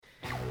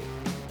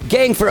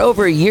Gang, for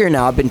over a year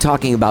now, I've been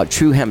talking about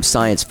True Hemp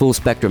Science full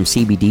spectrum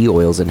CBD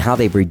oils and how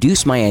they've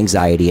reduced my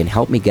anxiety and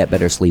helped me get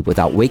better sleep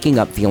without waking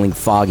up feeling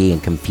foggy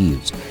and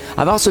confused.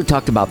 I've also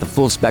talked about the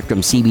full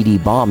spectrum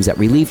CBD bombs that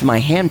relieved my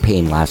hand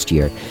pain last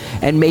year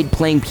and made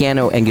playing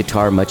piano and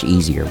guitar much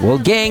easier. Well,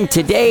 gang,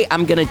 today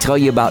I'm going to tell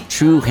you about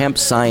True Hemp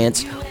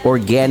Science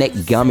organic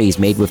gummies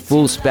made with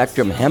full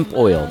spectrum hemp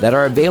oil that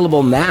are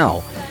available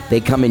now.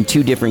 They come in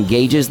two different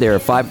gauges. There are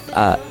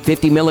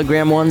 50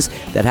 milligram ones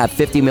that have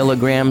 50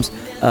 milligrams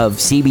of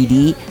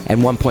CBD and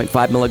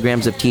 1.5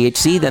 milligrams of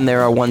THC. Then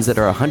there are ones that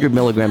are 100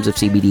 milligrams of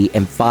CBD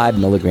and 5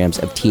 milligrams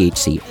of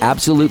THC.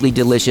 Absolutely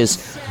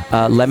delicious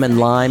lemon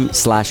lime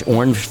 /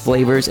 orange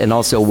flavors and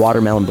also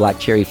watermelon black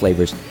cherry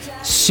flavors.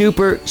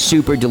 Super,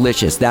 super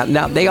delicious.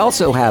 Now, they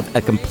also have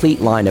a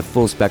complete line of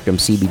full spectrum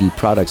CBD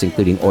products,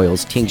 including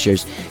oils,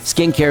 tinctures,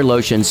 skincare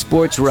lotions,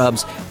 sports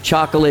rubs,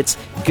 chocolates,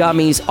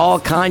 gummies, all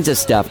kinds of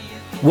stuff.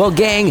 Well,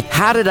 gang,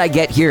 How Did I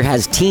Get Here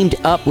has teamed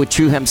up with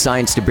True Hemp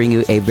Science to bring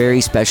you a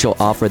very special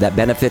offer that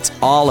benefits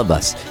all of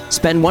us.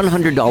 Spend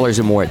 $100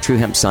 or more at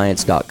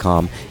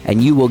truehempscience.com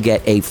and you will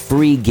get a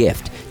free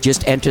gift.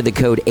 Just enter the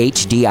code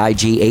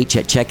HDIGH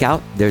at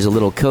checkout. There's a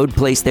little code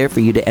placed there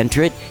for you to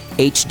enter it,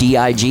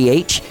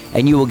 HDIGH,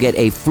 and you will get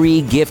a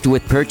free gift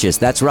with purchase.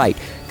 That's right.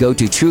 Go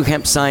to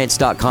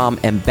truehempscience.com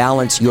and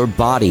balance your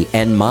body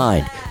and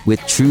mind with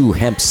True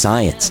Hemp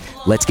Science.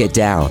 Let's get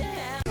down.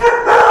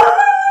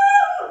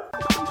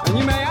 And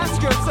you may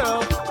ask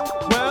yourself,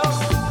 well,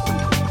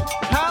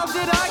 how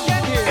did I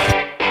get here?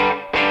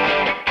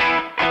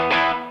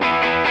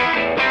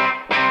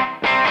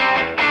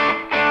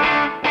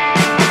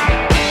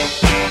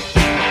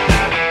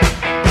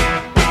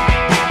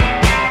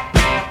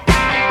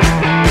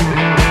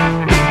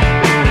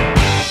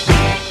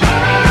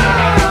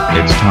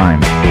 It's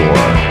time for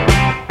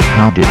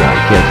How Did I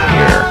Get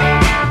Here?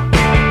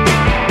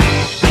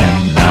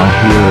 And now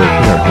here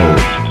are your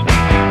hosts,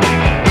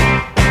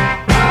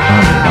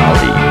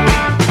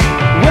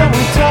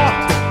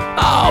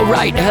 All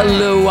right,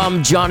 hello,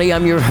 I'm Johnny.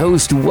 I'm your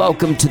host.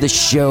 Welcome to the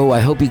show. I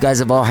hope you guys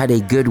have all had a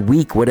good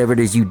week, whatever it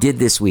is you did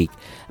this week.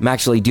 I'm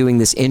actually doing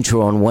this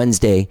intro on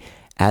Wednesday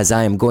as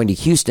I am going to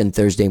Houston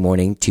Thursday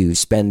morning to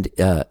spend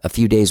a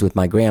few days with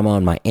my grandma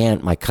and my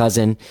aunt, my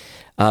cousin,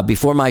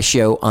 before my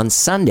show on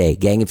Sunday.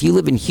 Gang, if you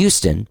live in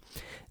Houston,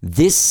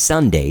 this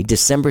Sunday,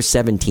 December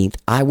 17th,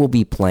 I will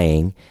be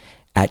playing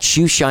at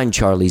Shoeshine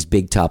Charlie's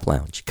Big Top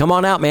Lounge. Come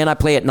on out, man. I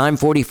play at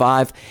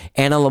 9:45.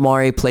 Anna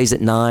Lamare plays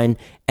at 9.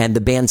 And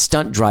the band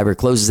Stunt Driver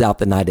closes out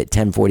the night at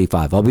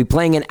 10:45. I'll be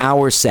playing an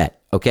hour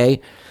set,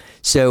 okay?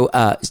 So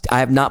I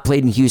have not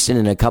played in Houston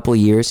in a couple of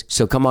years.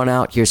 So come on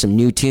out. Here's some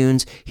new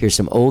tunes. Here's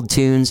some old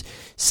tunes.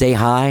 Say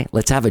hi.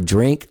 Let's have a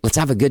drink. Let's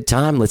have a good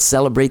time. Let's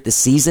celebrate the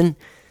season.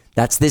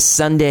 That's this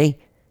Sunday,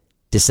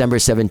 December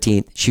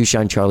 17th,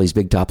 Shoeshine Charlie's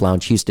Big Top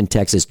Lounge, Houston,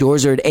 Texas.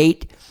 Doors are at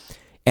 8.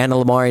 Anna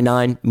Lamare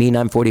 9, me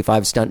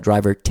 9:45, Stunt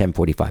Driver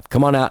 10:45.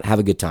 Come on out, have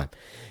a good time.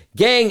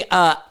 Gang,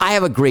 I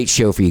have a great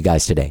show for you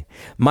guys today.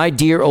 My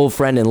dear old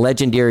friend and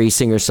legendary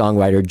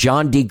singer-songwriter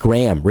John D.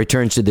 Graham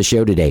returns to the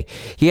show today.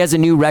 He has a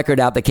new record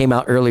out that came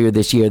out earlier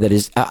this year that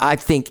is, I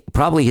think,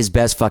 probably his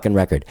best fucking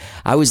record.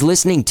 I was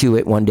listening to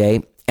it one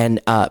day and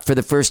for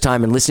the first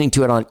time and listening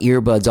to it on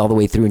earbuds all the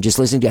way through and just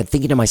listening to it,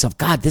 thinking to myself,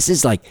 God,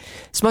 this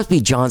must be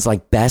John's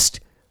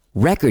best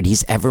record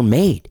he's ever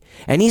made.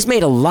 And he's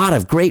made a lot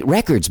of great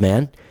records,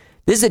 man.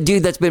 This is a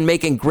dude that's been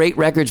making great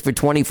records for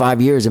 25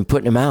 years and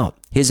putting them out,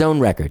 his own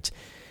records,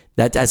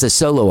 that as a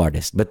solo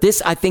artist. But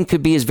this, I think,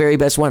 could be his very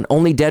best one,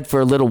 Only Dead for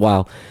a Little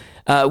While,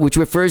 which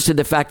refers to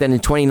the fact that in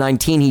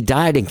 2019 he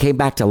died and came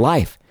back to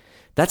life.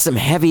 That's some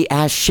heavy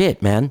ass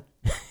shit, man.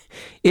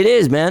 It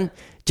is, man.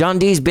 John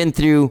D's been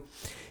through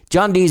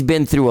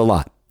a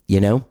lot,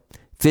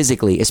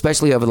 physically,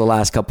 especially over the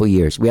last couple of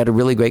years. We had a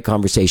really great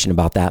conversation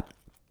about that.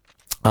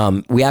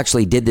 We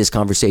actually did this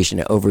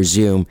conversation over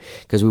Zoom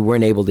because we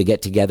weren't able to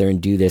get together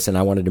and do this, and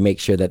I wanted to make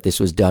sure that this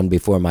was done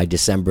before my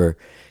December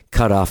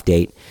cutoff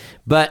date.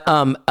 But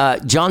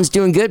John's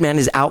doing good, man.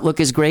 His outlook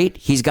is great.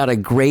 He's got a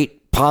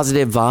great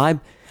positive vibe.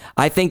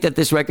 I think that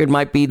this record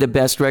might be the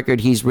best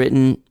record he's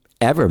written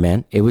ever,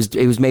 man. It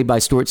was made by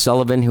Stuart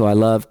Sullivan, who I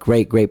love.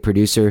 Great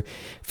producer.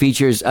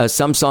 Features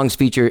some songs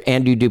feature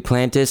Andrew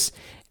Duplantis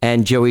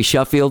and Joey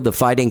Sheffield, the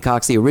Fighting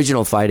Cocks, the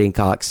original Fighting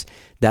Cocks,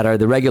 that are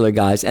the regular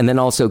guys, and then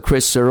also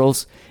Chris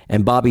Searles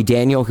and Bobby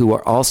Daniel, who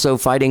are also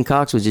Fighting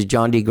Cocks, which is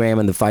John D. Graham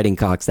and the Fighting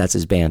Cocks. That's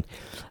his band.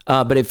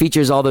 But it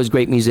features all those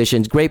great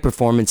musicians, great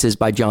performances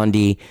by John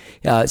D.,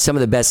 some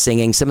of the best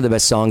singing, some of the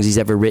best songs he's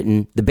ever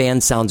written. The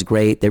band sounds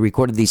great. They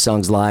recorded these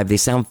songs live. They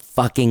sound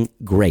fucking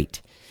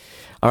great.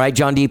 All right,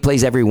 John D.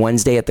 plays every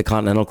Wednesday at the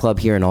Continental Club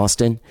here in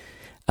Austin.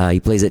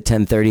 He plays at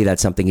 10:30.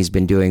 That's something he's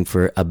been doing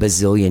for a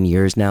bazillion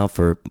years now,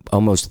 for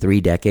almost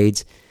 3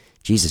 decades.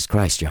 Jesus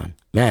Christ, John.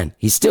 Man,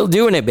 he's still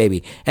doing it,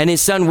 baby. And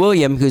his son,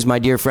 William, who's my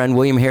dear friend,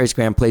 William Harris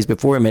Graham, plays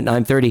before him at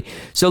 9:30.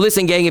 So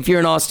listen, gang, if you're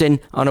in Austin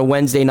on a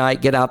Wednesday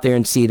night, get out there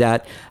and see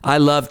that. I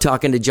love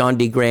talking to John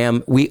D.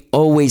 Graham. We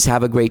always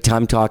have a great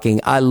time talking.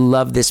 I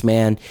love this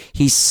man.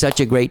 He's such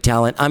a great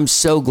talent. I'm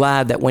so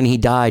glad that when he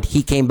died,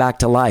 he came back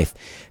to life,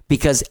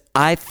 because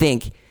I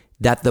think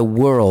that the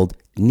world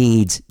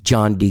needs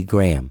John D.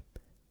 Graham.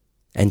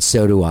 And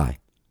so do I.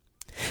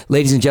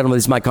 Ladies and gentlemen,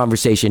 this is my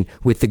conversation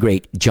with the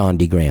great John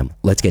D. Graham.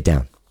 Let's get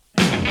down.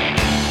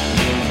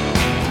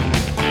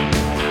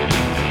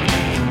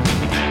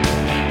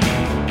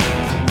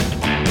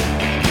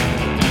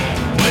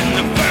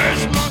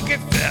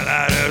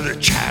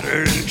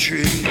 Chattering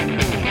tree. Picked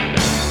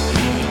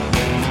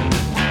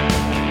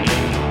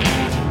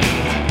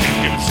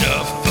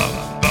himself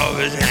up off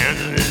his hands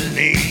and his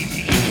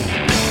knees,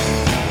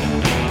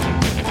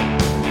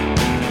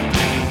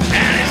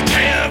 and his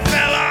tail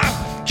fell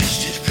off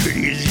just as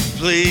pretty as he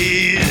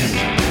pleased.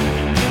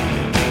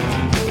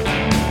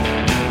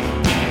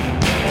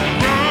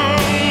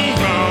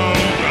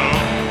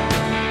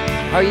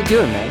 How are you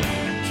doing, man?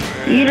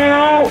 You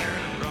know,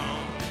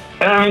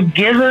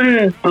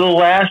 given the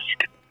last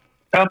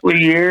couple of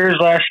years,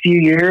 last few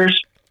years,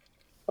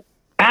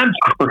 I'm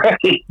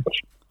great.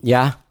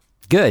 Yeah,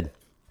 good.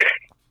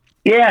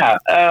 Yeah,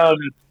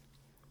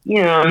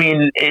 you know, I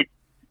mean,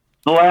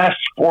 the last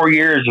 4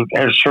 years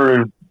has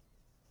sort of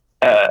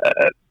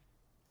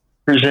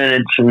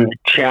presented some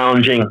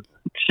challenging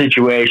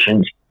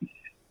situations.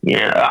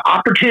 Yeah,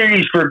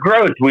 opportunities for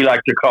growth, we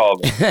like to call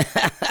them.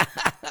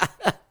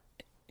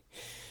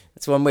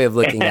 That's one way of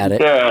looking at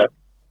it.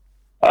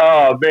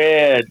 Oh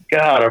man,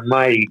 God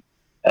Almighty!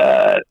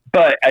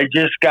 But I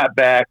just got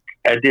back.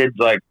 I did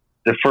like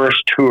the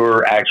first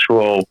tour,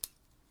 actual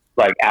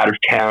like out of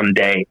town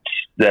dates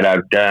that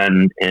I've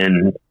done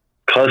in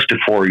close to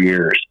 4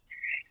 years.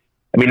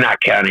 I mean,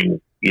 not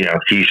counting, you know,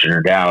 Houston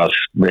or Dallas,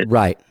 but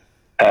Right.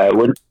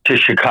 Went to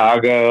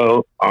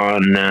Chicago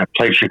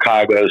played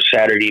Chicago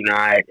Saturday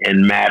night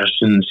and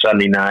Madison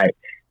Sunday night.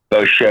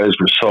 Both shows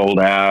were sold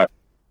out.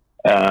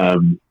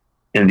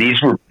 And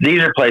these are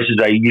places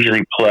I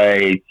usually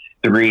play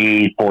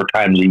 3-4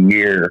 times a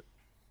year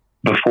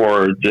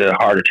before the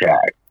heart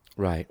attack.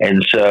 Right.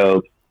 And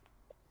so,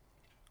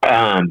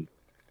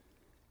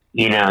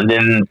 you know, and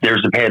then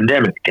there's the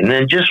pandemic. And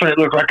then just when it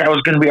looked like I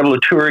was going to be able to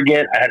tour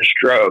again, I had a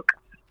stroke.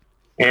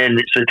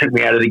 And so it took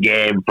me out of the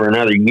game for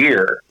another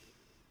year.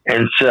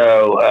 And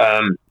so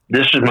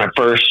this was my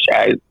first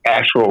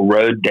actual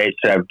road dates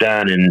that I've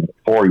done in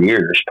 4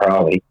 years,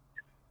 probably.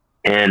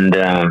 And,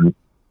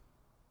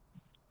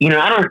 you know,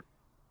 I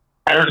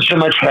don't so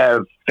much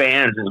have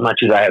fans as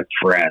much as I have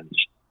friends.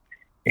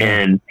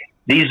 And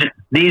these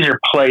are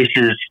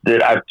places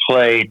that I've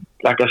played,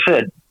 like I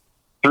said,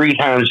 3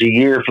 times a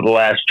year for the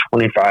last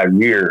 25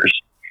 years.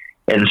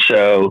 And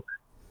so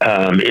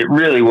it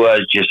really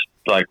was just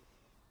like,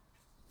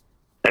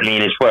 I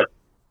mean, it's what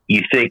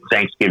you think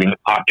Thanksgiving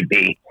ought to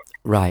be.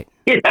 Right.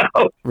 You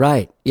know?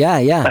 Right. Yeah,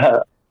 yeah.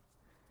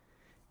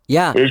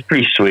 Yeah. It was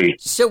pretty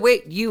sweet. So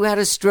wait, you had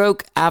a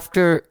stroke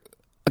after,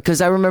 because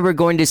I remember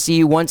going to see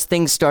you once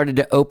things started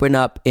to open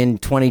up in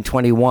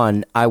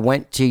 2021. I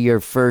went to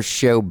your first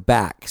show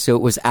back. So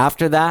it was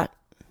after that?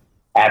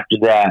 After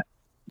that.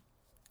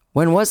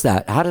 When was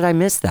that? How did I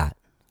miss that?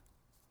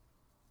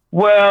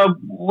 Well,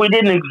 we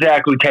didn't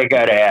exactly take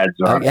out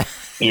ads on it,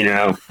 you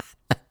know.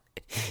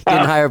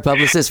 Didn't hire a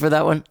publicist for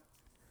that one?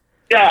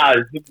 Yeah,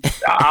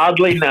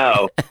 oddly,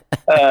 no.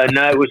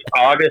 No, it was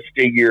August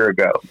a year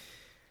ago.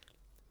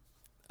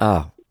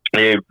 Oh.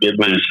 It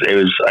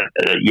was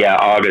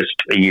August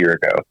a year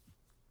ago.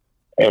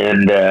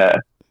 And,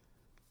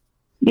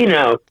 you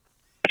know,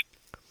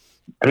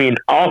 I mean,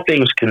 all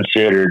things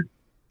considered,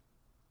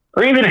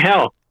 or even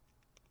hell,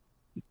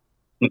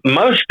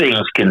 most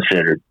things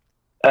considered,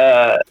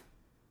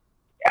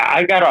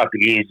 I got off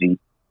easy,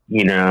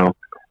 you know.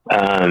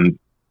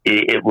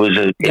 It was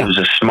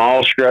a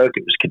small stroke.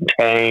 It was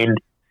contained.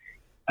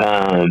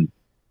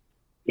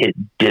 It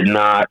did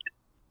not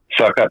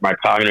fuck up my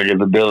cognitive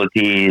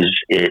abilities.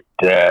 It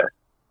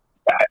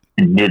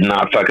did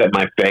not fuck up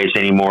my face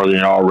any more than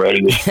it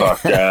already was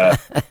fucked up.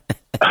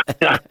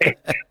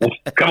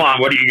 Come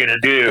on, what are you gonna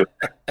do?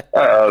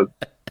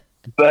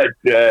 But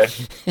there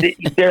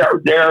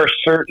are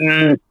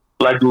certain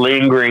like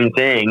lingering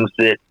things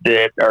that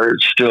are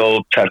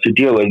still tough to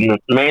deal with. And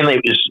mainly,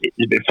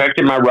 it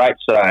affected my right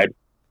side.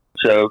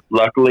 So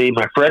luckily,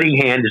 my fretting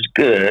hand is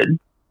good.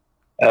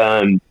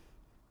 And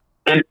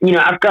you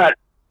know, I've got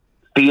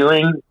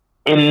feeling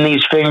in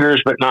these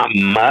fingers, but not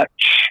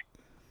much.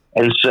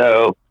 And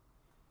so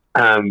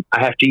I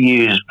have to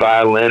use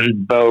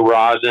violin bow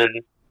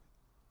rosin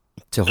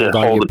to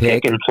hold the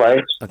pick in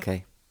place.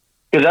 Okay.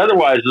 Because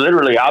otherwise,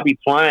 literally, I'll be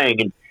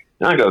playing and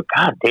I go,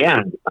 God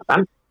damn,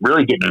 I'm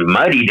really getting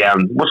muddy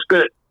down. What's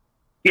good?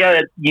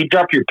 Yeah, you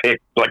dropped your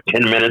pick like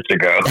 10 minutes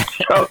ago.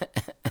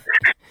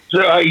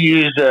 So I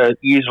use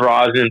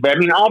rosin. But I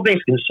mean, all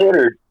things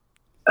considered,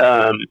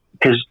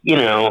 because, you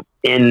know,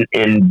 in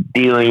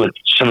dealing with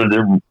some of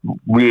the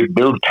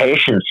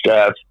rehabilitation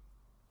stuff,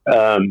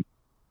 A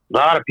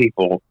lot of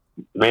people,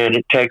 man,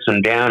 it takes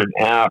them down and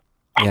out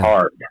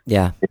hard.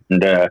 Yeah.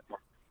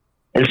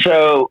 And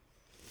so,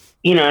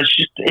 you know,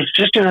 it's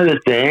just another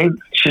thing.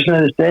 It's just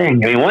another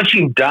thing. I mean, once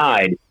you've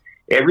died,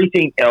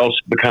 everything else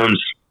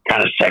becomes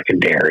kind of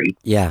secondary.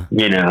 Yeah.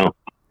 You know.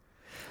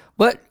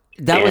 What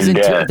that was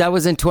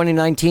in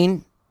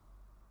 2019?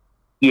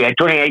 Yeah,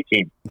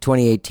 2018.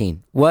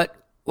 2018. What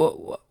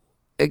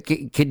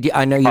could you,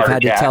 I know you've Heart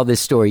had attack. to tell this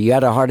story. You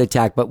had a heart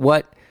attack, but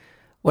what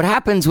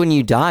happens when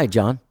you die,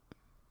 John?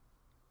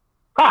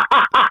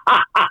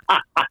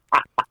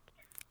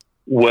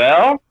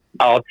 Well,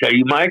 I'll tell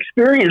you my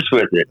experience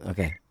with it.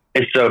 Okay.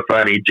 It's so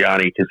funny,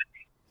 Johnny, because,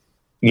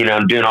 you know,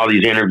 I'm doing all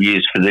these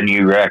interviews for the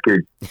new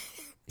record,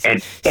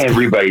 and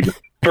everybody, the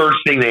first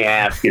thing they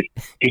ask is,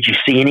 did you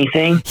see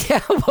anything?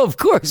 Yeah, well, of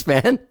course,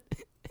 man.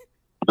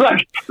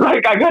 Like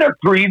I got a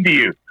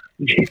preview.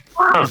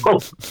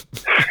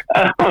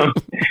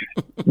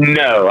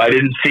 No, I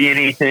didn't see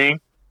anything,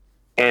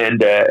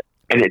 and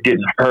it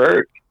didn't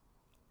hurt,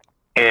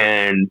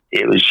 and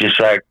it was just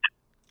like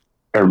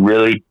a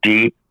really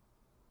deep,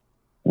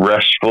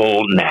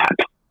 restful nap.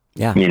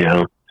 Yeah. You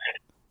know,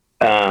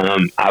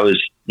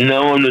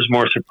 no one was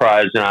more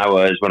surprised than I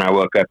was when I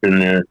woke up in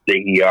the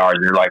ER,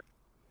 and they're like,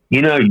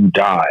 you know, you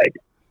died.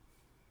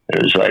 And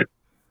it was like,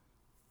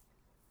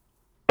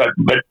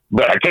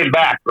 but I came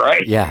back,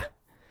 right? Yeah.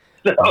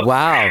 So,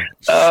 Wow.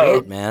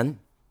 Shit, man.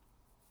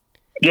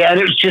 yeah,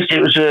 and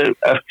it was a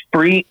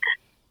freak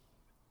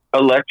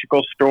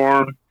electrical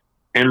storm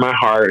in my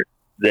heart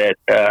that,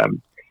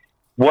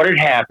 what had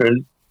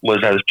happened was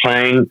I was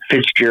playing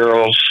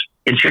Fitzgerald's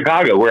in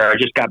Chicago, where I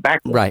just got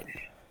back from. Right.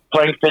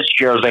 Playing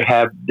Fitzgerald's. They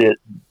have this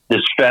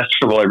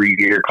festival every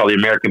year called the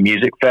American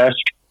Music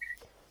Fest.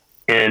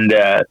 And,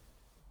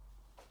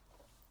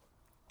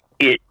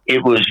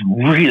 it was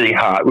really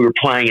hot. We were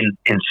playing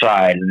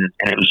inside, and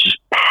it was just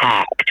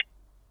packed.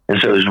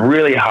 And so it was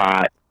really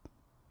hot,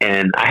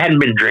 and I hadn't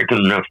been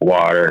drinking enough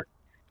water.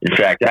 In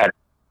fact, I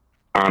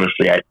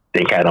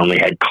think I'd only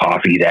had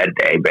coffee that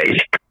day,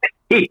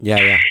 basically.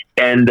 Yeah.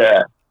 And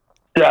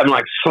so I'm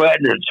like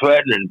sweating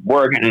and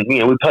working. And, you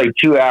know, we played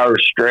 2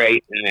 hours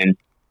straight, and then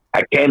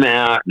I came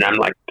out, and I'm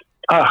like,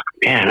 oh,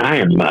 man,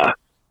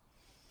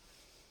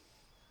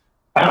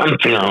 I'm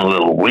feeling a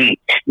little weak,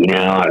 you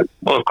know.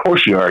 Well, of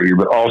course you are.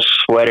 You're all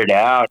sweated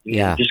out.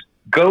 Yeah. Just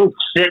go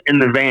sit in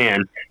the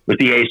van with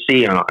the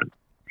AC on.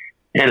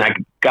 And I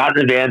got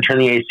in the van,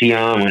 turned the AC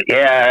on, went,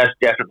 yeah, that's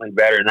definitely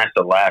better. And that's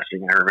the last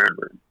thing I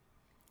remember.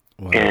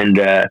 Wow.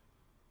 And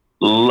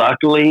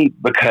luckily,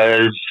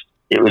 because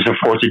it was the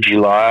 4th of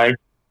July,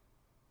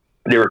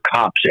 there were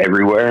cops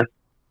everywhere.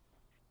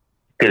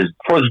 Because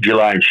 4th of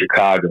July in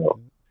Chicago,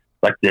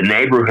 like the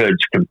neighborhoods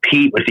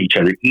compete with each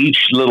other.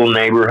 Each little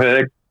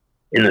neighborhood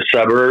in the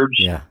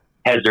suburbs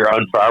has their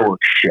own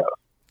fireworks show.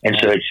 And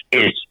so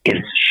it's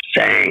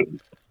insane.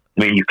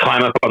 I mean, you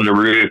climb up on the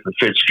roof of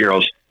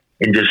Fitzgerald's,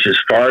 and just as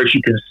far as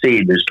you can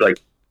see, there's like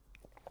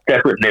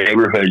separate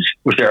neighborhoods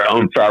with their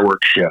own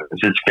fireworks shows.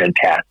 It's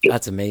fantastic.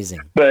 That's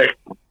amazing. But,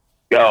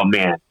 oh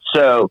man.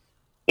 So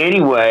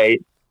anyway,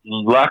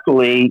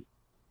 luckily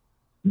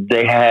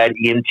they had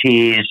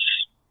EMTs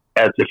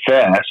at the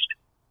fest.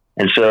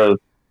 And so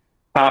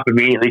Pop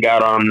immediately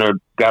got on the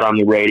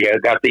radio,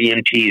 got the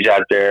EMTs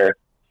out there,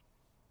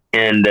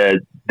 and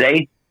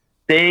they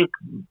think,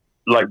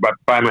 like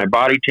by my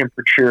body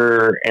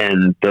temperature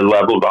and the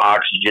level of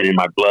oxygen in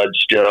my blood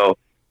still,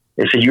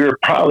 they said, you're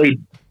probably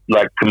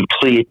like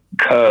complete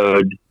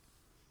code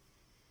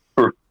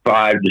for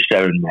 5 to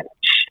 7 minutes.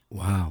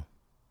 Wow.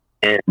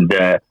 And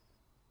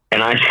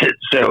I said,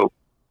 so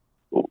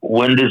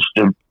when does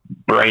the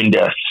brain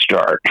death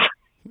start?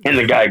 And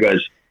the guy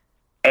goes,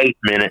 8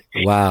 minutes.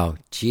 Wow.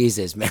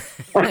 Jesus, man.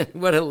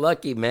 What a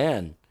lucky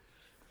man.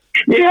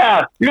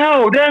 Yeah.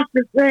 No, that's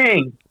the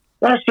thing.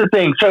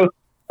 So,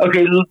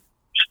 okay,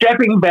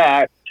 stepping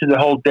back to the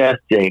whole death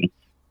thing,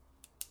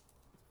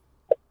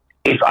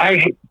 if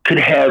I could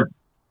have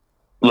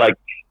like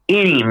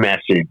any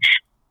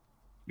message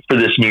for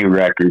this new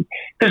record,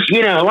 because,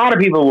 you know, a lot of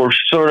people were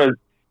sort of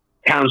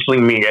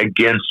counseling me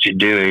against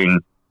doing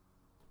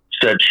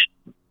such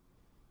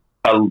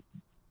a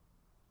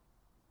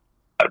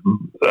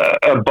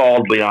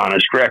baldly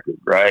honest record,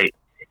 right?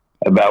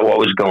 About what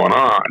was going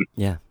on.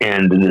 Yeah.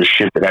 And the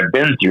shit that I've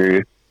been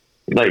through.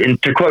 Like,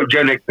 and to quote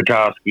Joe Nick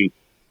Potosky,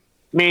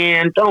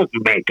 man, don't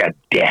make a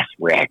death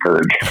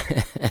record.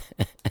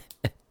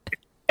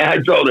 And I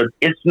told him,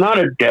 it's not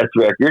a death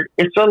record,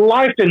 it's a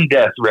life and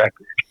death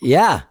record.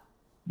 Yeah.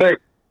 But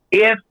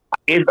if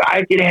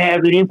I could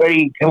have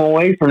anybody come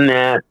away from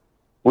that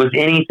with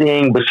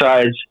anything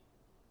besides,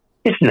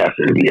 it's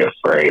nothing to be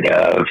afraid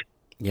of.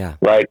 Yeah.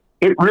 Like,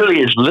 it really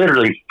is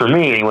literally, for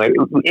me anyway,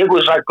 it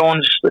was like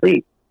going to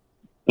sleep,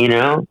 you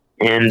know?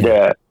 And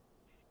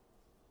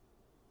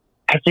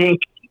I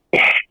think,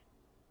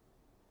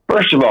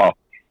 first of all,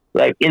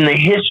 like in the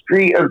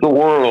history of the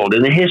world,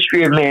 in the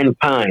history of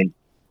mankind,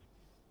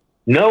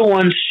 no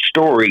one's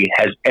story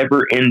has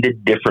ever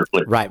ended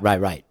differently.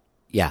 Right.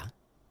 Yeah.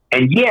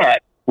 And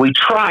yet, we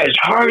try as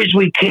hard as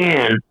we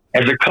can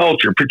as a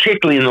culture,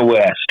 particularly in the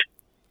West,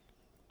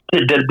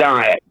 to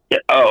deny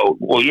it. Oh,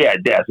 well, yeah,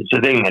 death. It's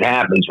a thing that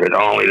happens, but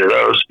only to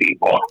those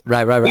people.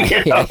 Right. You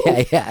Yeah,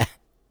 know? yeah.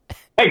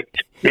 Hey,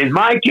 in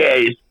my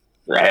case,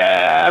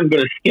 I'm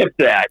going to skip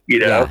that. You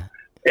know,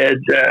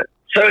 and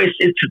so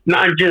it's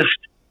not just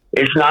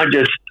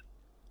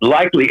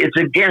likely. It's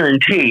a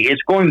guarantee.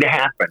 It's going to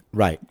happen.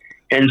 Right.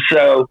 And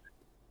so,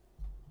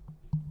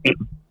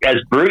 as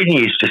Bruton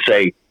used to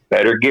say,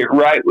 better get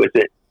right with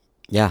it.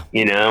 Yeah.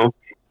 You know,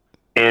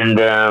 and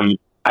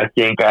I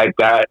think I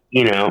got,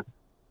 you know,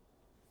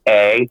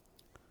 as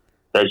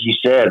you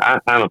said,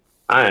 I'm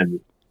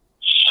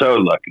so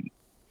lucky.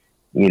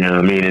 You know,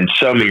 I mean, in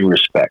so many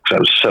respects, I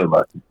was so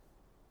lucky.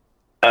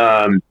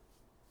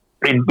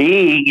 And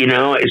B, you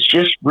know, it's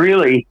just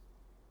really,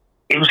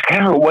 it was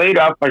kind of a weight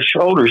off my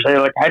shoulders.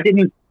 I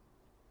didn't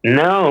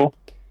know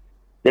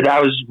that I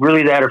was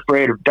really that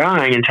afraid of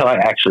dying until I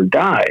actually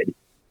died.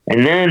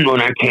 And then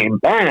when I came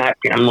back,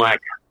 I'm like,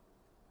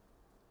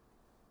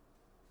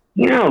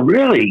 you know,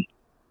 really,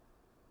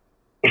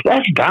 if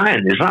that's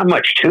dying, there's not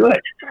much to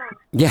it.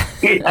 Yeah.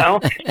 You know,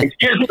 it's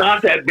just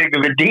not that big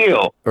of a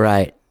deal.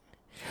 Right.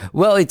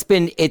 Well, it's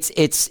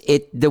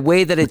the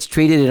way that it's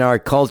treated in our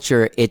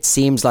culture, it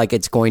seems like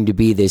it's going to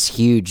be this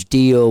huge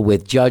deal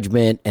with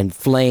judgment and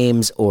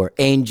flames or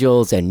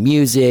angels and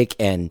music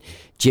and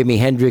Jimi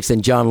Hendrix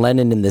and John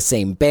Lennon in the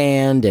same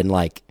band and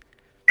like.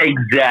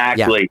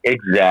 Exactly.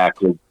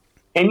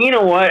 And you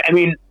know what? I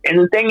mean, and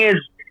the thing is,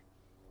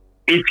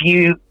 if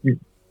you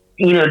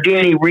know, do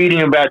any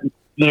reading about,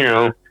 you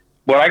know,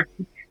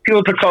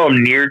 people to call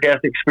them near-death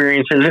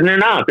experiences, and they're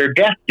not. They're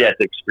death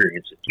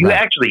experiences. You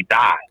actually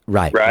die.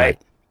 Right?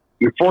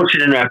 You're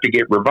fortunate enough to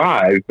get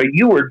revived, but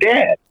you were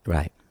dead.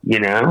 Right. You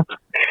know?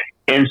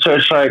 And so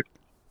it's like,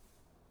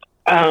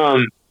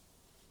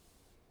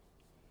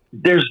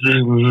 there's this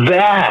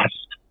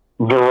vast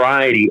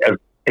variety of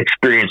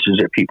experiences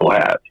that people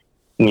have,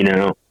 you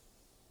know,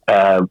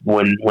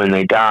 when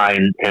they die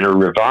and are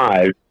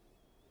revived.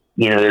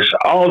 You know, there's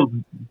all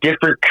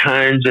different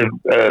kinds of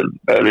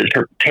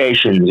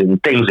interpretations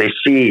and things they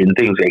see and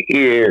things they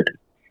hear,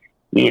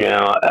 you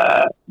know,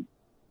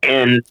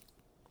 and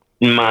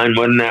mine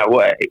wasn't that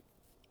way,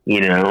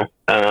 you know.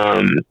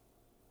 And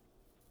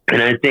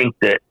I think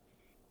that,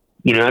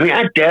 you know, I mean,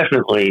 I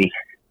definitely,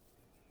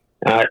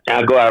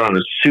 I'll go out on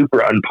a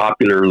super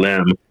unpopular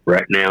limb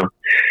right now,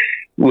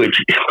 which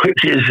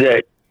is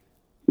that,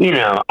 you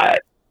know, I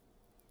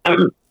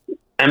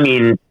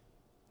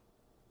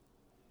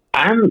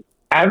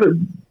have a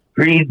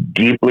pretty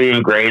deeply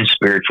ingrained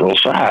spiritual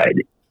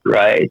side,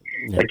 right?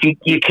 Yeah. Like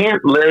you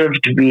can't live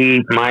to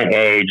be my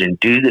age and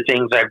do the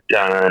things I've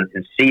done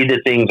and see the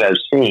things I've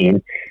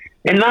seen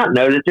and not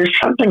know that there's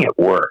something at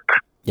work.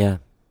 Yeah.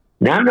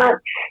 Now, I'm not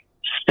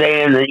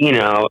saying that, you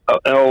know, an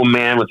old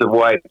man with a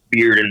white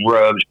beard and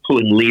robes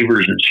pulling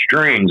levers and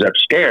strings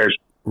upstairs.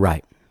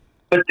 Right.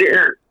 But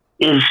there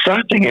is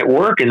something at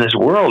work in this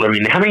world. I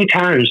mean, how many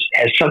times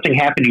has something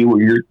happened to you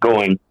where you're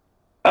going,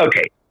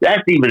 okay,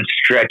 that's even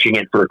stretching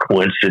it for a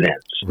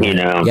coincidence, you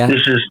know,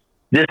 this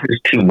is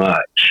too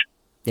much,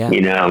 you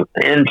know?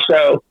 And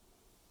so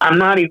I'm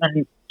not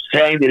even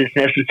saying that it's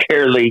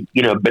necessarily,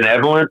 you know,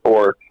 benevolent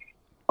or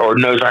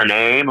knows our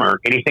name or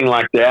anything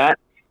like that.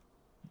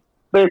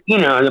 But, you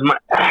know,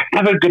 I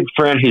have a good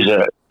friend who's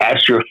an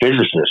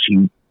astrophysicist.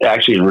 He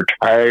actually is a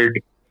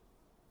retired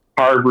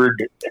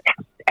Harvard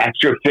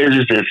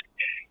astrophysicist.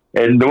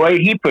 And the way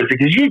he puts it,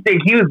 because you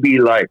think he would be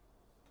like,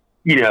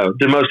 you know,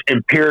 the most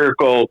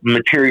empirical,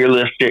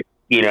 materialistic,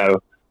 you know,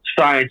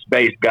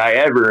 science-based guy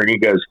ever. And he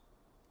goes,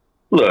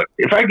 look,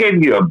 if I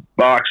gave you a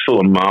box full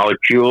of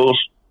molecules,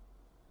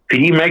 could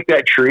you make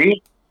that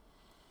tree?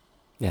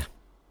 Yeah.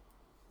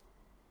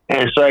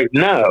 And it's like,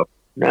 no.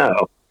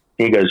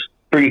 He goes,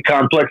 pretty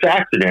complex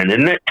accident,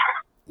 isn't it?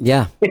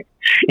 Yeah.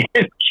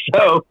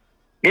 So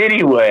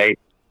anyway,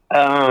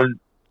 I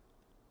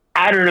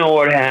don't know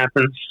what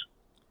happens,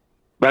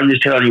 but I'm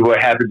just telling you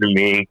what happened to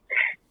me.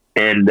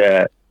 And,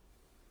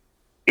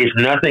 if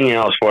nothing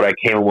else, what I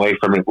came away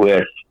from it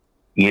with,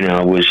 you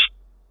know, was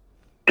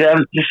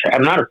I'm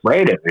not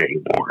afraid of it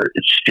anymore.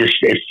 It's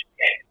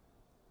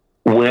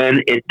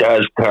when it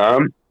does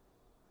come,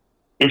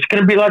 it's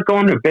going to be like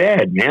going to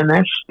bed, man.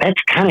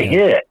 That's kind of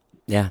it.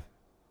 Yeah.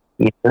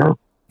 You know?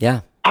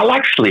 Yeah. I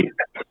like sleep.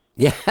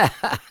 Yeah.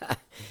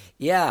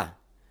 Yeah.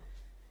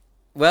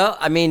 Well,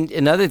 I mean,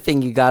 another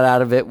thing you got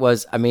out of it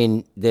was, I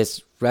mean,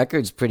 this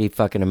record's pretty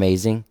fucking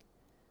amazing.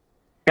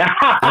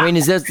 I mean,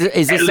 is this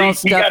all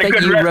stuff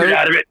that you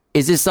wrote?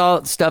 Is this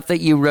all stuff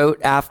that you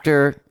wrote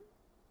after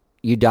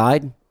you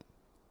died?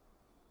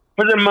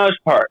 For the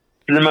most part.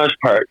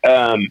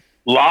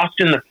 Lost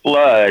in the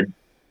Flood,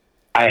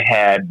 I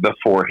had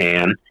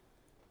beforehand.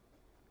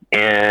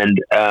 And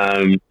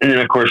then,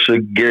 of course, the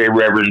Gary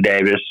Reverend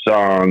Davis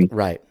song.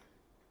 Right.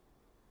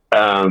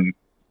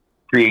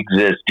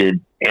 Pre-existed.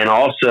 And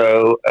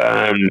also,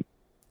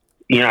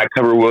 you know, I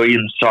cover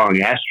Williams'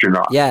 song,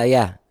 Astronaut.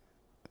 Yeah.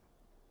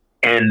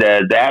 And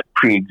that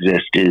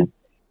pre-existed.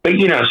 But,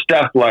 you know,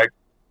 stuff like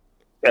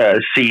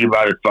See You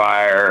by the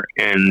Fire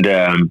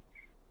and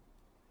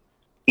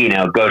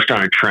Ghost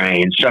on a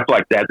Train, stuff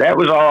like that. That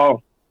was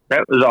all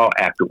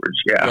afterwards.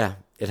 Yeah. Yeah,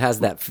 it has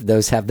that.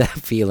 Those have that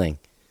feeling.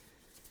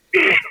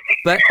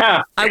 But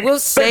I will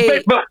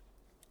say,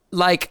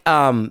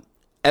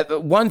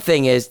 one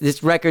thing is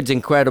this record's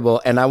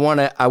incredible, and I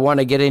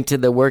wanna get into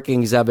the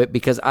workings of it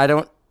because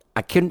I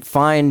couldn't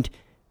find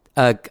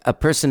a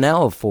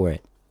personnel for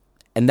it,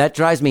 and that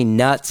drives me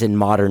nuts in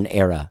modern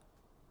era.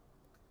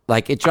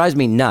 Like, it drives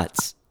me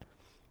nuts.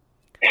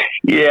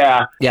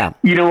 Yeah. Yeah.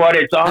 You know what?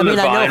 It's on the vinyl.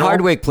 I know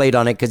Hardwick played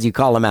on it because you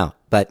call him out,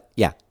 but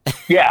yeah.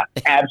 Yeah,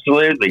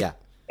 absolutely. Yeah.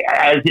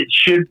 As it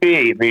should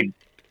be. I mean,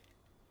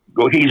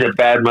 he's a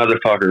bad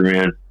motherfucker,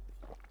 man.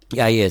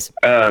 Yeah, he is.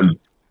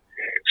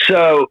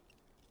 So,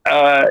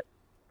 the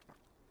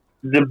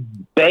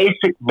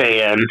basic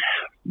band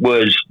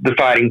was the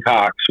Fighting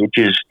Cocks, which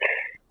is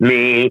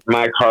me,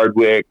 Mike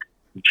Hardwick,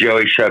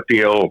 Joey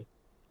Sheffield,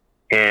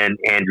 and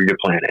Andrew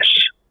Duplantis.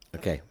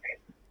 Okay.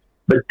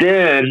 But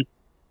then,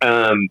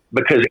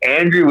 because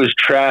Andrew was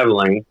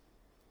traveling,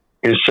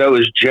 and so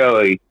was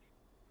Joey,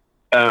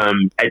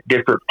 at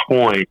different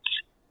points,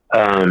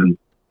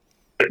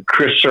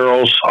 Chris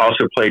Searles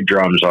also played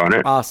drums on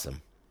it.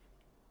 Awesome.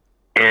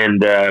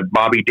 And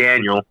Bobby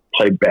Daniel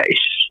played bass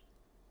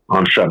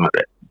on some of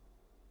it.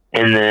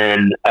 And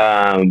then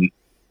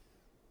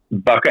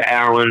Bucka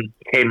Allen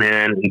came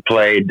in and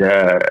played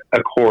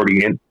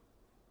accordion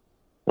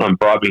on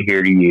Brought Me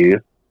Here to You.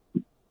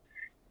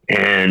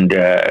 And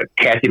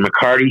Kathy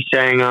McCarty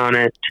sang on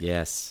it.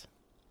 Yes.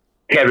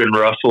 Kevin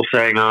Russell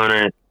sang on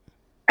it.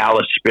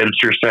 Alice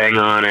Spencer sang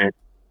on it.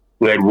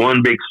 We had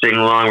one big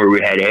sing-along where we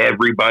had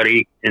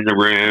everybody in the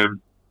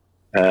room.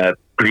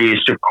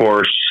 Produced, of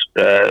course,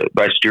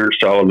 by Stuart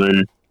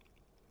Sullivan.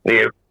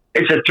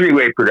 It's a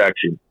three-way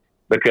production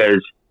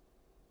because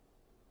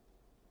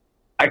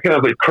I come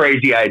up with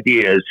crazy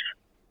ideas.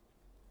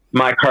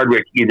 Mike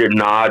Hardwick either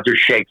nods or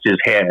shakes his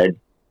head,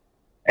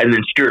 and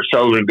then Stuart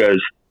Sullivan goes,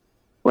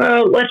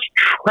 "Well, let's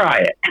try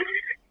it."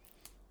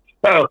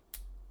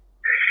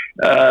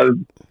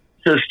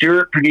 So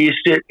Stuart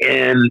produced it,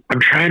 and I'm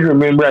trying to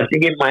remember. I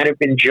think it might have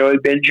been Joey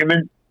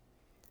Benjamin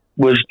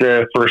was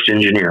the first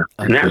engineer,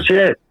 and that's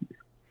it.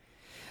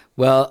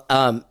 Well,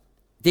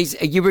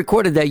 you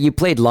recorded that. You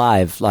played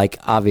live, like,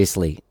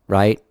 obviously,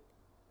 right?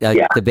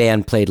 Yeah. The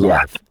band played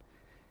live.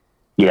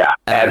 Yeah,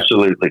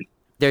 absolutely.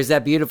 There's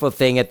that beautiful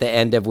thing at the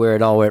end of Where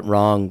It All Went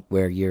Wrong,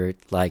 where you're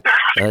like,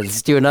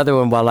 let's do another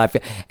one while I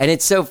feel. And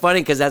it's so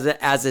funny because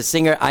as a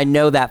singer, I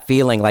know that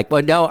feeling. Like,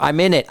 well, no, I'm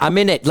in it.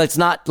 Let's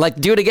not, like,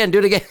 do it again.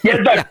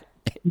 Yeah,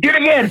 do it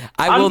again.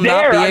 I will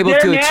not be able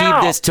to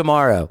achieve this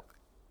tomorrow.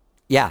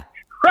 Yeah.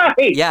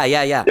 Right.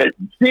 Yeah.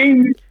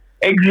 See,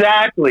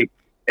 exactly.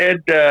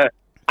 And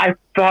I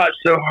fought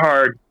so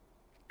hard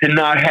to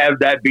not have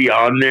that be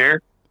on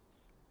there.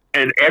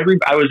 And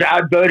I was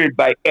outvoted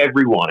by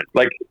everyone,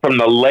 like from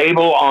the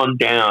label on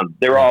down.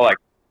 They were all like,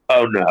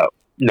 "Oh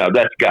no,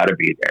 that's got to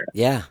be there."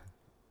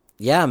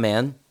 Yeah,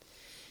 man.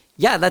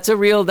 Yeah, that's a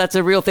real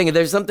thing.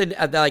 There's something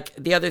like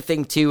the other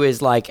thing too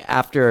is like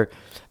after,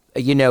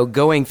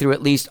 going through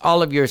at least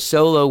all of your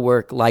solo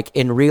work, like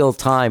in real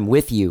time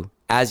with you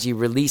as you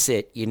release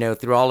it,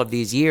 through all of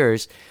these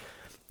years,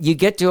 you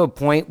get to a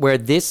point where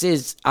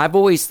I've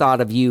always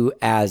thought of you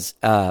as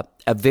a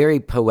very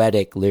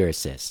poetic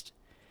lyricist.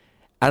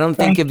 I don't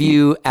think of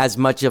you as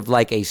much of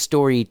like a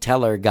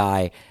storyteller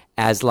guy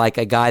as like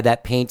a guy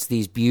that paints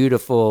these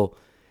beautiful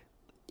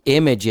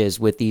images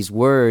with these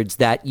words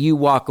that you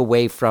walk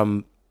away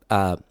from,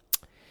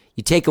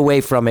 you take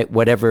away from it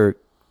whatever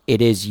it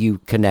is you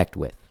connect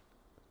with.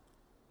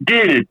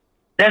 Dude,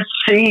 I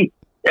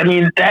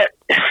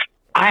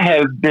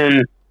have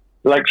been,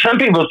 like, some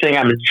people think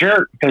I'm a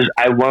jerk because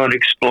I won't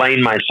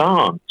explain my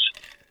songs,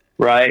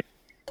 right?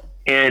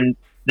 And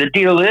the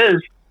deal is,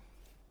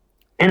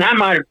 and I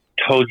might have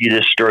told you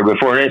this story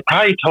before, and I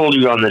probably told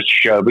you on this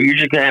show, but you're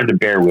just going to have to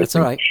bear with me. That's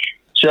all right.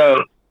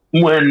 So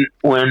when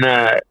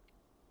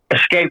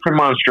Escape from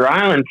Monster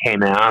Island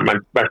came out, my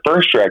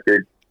first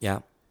record,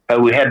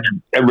 we had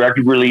a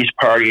record release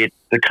party at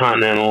the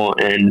Continental,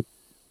 and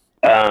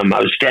I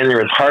was standing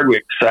there with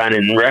Hardwick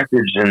signing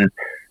records, and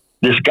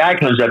this guy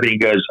comes up and he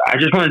goes, "I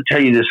just want to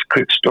tell you this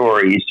quick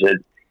story." He said,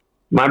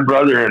 "My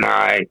brother and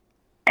I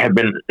have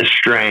been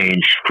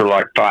estranged for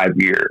like 5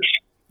 years.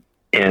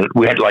 And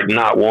we had like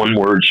not one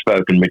word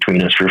spoken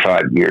between us for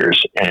 5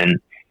 years. And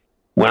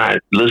when I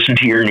listened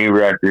to your new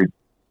record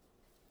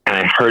and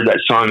I heard that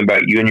song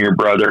about you and your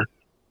brother,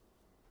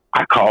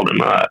 I called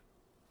him up.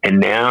 And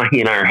now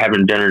he and I are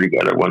having dinner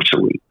together once a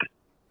week."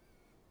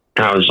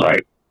 And I was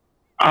like,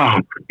 "Oh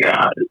my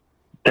God,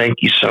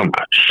 thank you so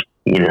much.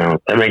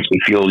 That makes me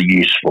feel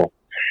useful."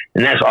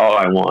 And that's all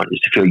I want, is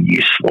to feel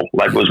useful.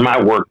 Like, was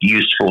my work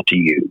useful to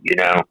you,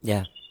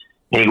 Yeah.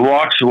 And he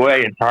walks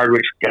away, and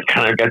Hardwick's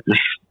kind of got this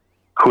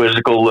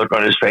quizzical look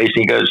on his face,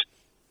 and he goes,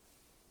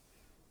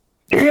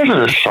 "There isn't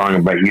a song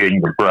about you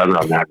and your brother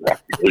on that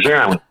record, is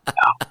there?" I went, "No."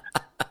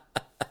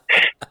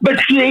 But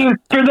see,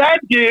 for that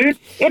dude,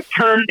 it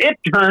turned a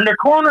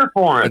corner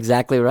for him.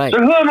 Exactly right. So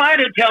who am I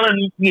to tell him,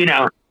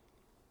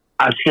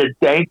 I said,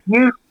 "Thank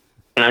you.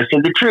 And I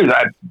said the truth.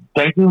 I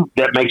thank you.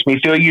 That makes me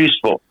feel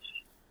useful.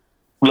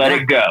 Let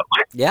it go.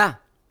 Yeah.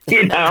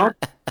 You know?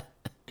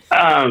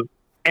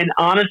 And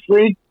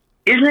honestly,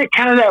 isn't it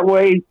kind of that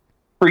way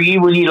for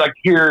you when you like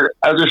hear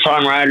other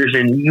songwriters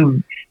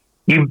and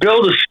you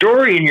build a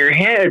story in your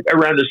head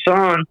around a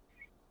song,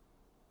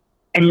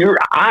 and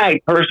I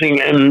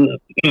personally am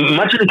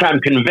much of the time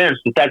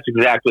convinced that that's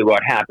exactly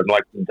what happened.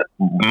 Like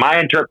my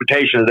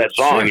interpretation of that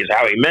song is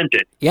how he meant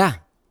it. Yeah.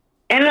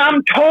 And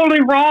I'm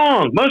totally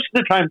wrong. Most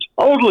of the time,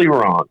 totally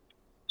wrong.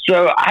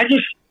 So I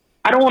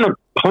don't want to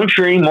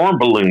puncture any more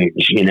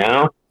balloons, you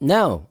know?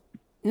 No.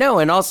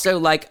 And also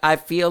like, I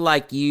feel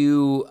like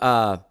you,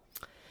 I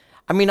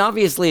mean,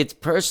 obviously it's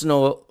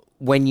personal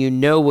when you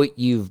know what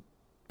you've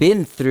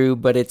been through,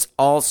 but it's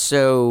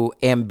also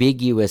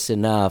ambiguous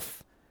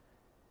enough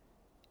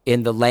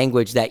in the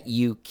language that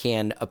you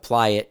can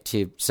apply it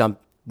to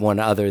someone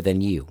other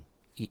than you,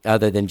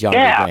 other than Johnny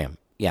Graham.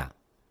 Yeah.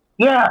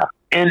 Yeah.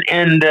 And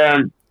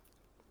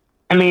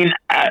I mean,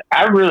 I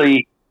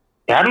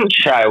don't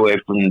shy away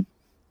from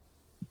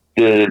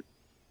the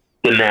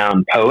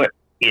noun poet,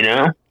 you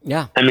know?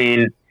 Yeah. I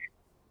mean,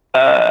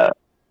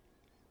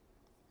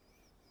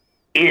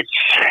 it's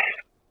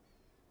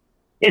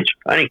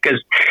funny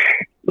because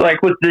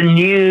like with the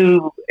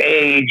new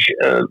age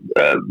of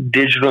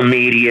digital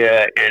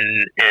media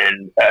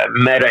and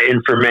meta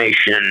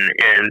information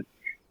and,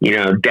 you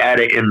know,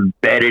 data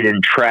embedded in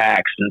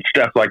tracks and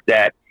stuff like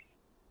that.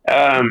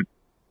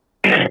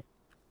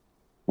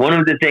 One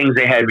of the things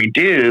they had me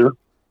do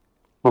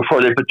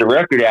before they put the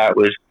record out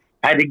was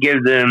I had to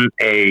give them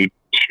a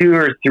 2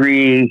 or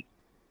 3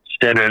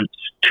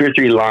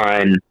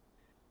 line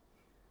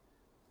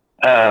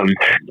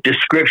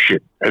description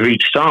of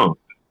each song.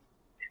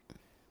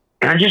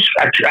 And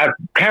I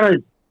kind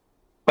of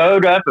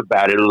bowed up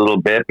about it a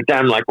little bit, but then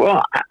I'm like,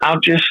 well, I'll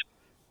just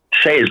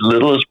say as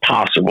little as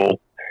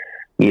possible,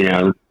 you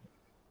know,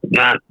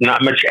 not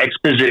much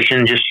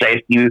exposition, just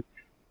say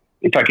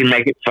if I can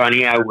make it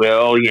funny, I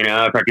will, you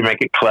know, if I can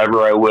make it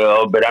clever, I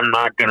will, but I'm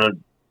not going to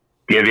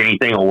give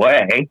anything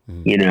away,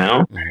 you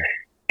know?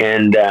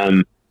 And,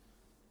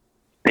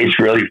 it's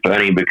really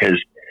funny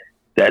because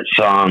that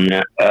song,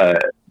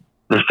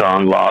 the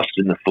song Lost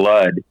in the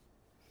Flood,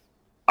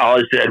 all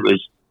I said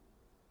was,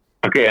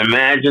 okay,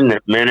 imagine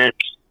that minutes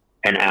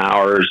and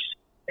hours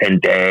and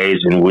days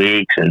and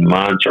weeks and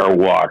months are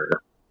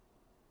water.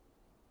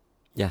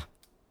 Yeah.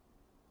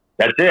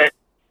 That's it.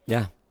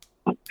 Yeah.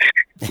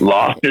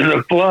 Lost in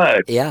the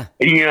flood. Yeah.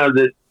 And, you know,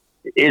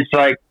 it's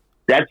like,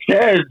 that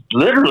says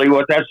literally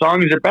what that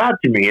song is about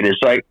to me. And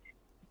it's like,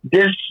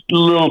 there's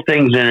little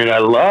things in it I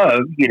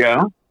love, you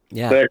know?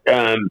 Yeah. But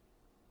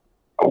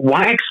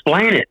why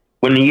explain it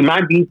when you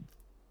might be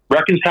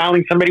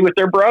reconciling somebody with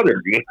their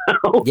brother, you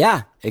know?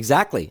 Yeah,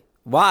 exactly.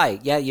 Why?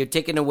 Yeah, you're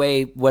taking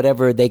away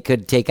whatever they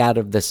could take out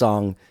of the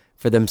song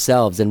for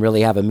themselves and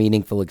really have a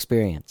meaningful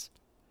experience.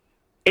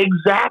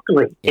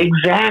 Exactly.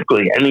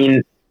 Exactly. I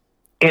mean,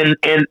 and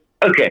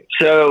okay,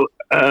 so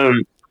a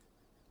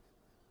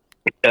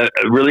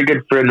really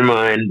good friend of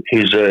mine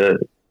who's a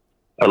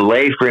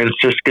lay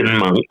Franciscan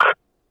monk,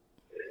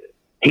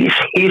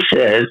 he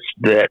says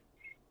that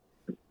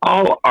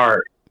all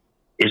art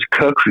is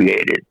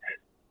co-created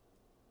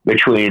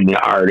between the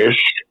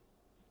artist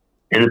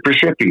and the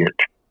recipient.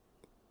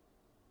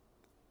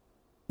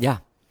 Yeah.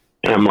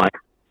 And I'm like,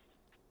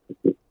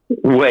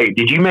 wait,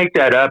 did you make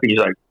that up? He's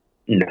like,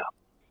 no.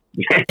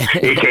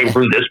 It came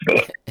from this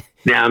book.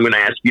 Now I'm going to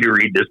ask you to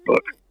read this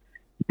book.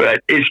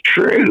 But it's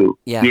true.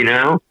 Yeah. You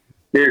know,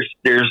 there's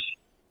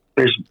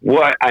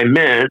what I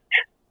meant.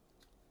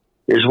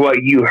 There's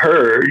what you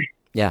heard.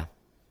 Yeah.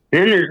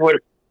 Then there's what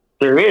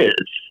there is.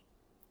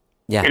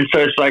 Yeah. And so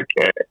it's like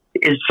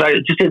it's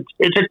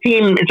a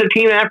team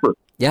effort.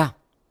 Yeah.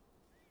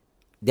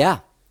 Yeah.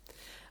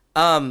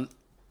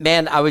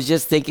 Man, I was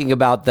just thinking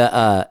about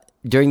the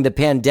during the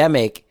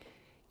pandemic,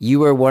 you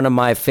were one of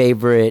my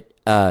favorite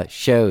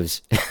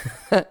shows.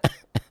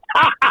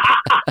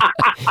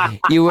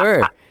 You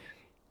were.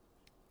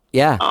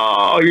 Yeah.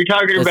 Oh, you're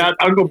talking about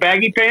Uncle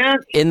Baggy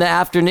Pants? In the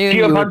afternoon.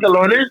 Tío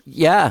Pantalones?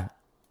 Yeah.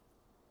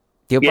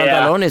 Tío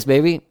Pantalones,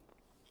 baby.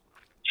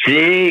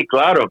 Sí,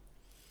 claro.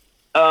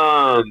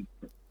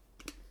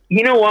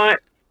 You know what?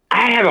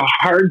 I have a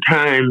hard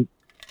time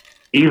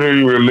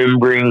even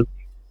remembering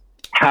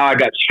how I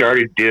got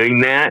started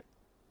doing that.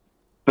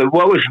 But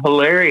what was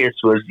hilarious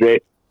was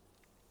that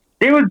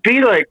there would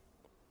be like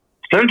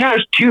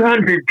sometimes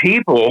 200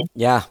 people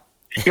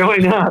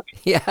showing up.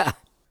 Yeah.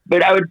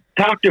 But I would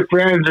talk to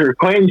friends or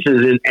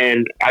acquaintances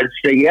and I'd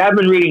say, yeah, I've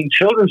been reading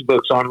children's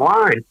books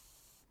online.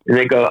 And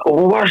they go,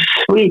 oh, what a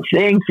sweet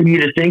thing for you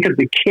to think of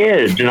the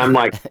kids. And I'm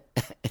like,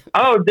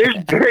 oh, there's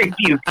very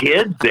few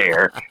kids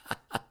there.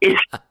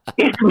 It's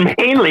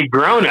mainly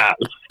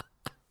grown-ups.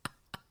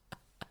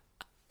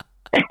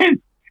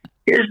 And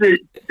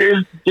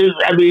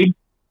I mean,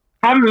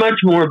 how much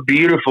more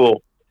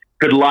beautiful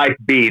could life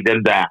be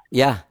than that?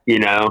 Yeah. You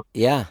know?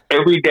 Yeah.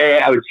 Every day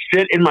I would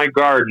sit in my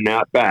garden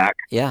out back.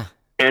 Yeah.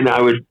 And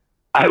I would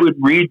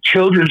read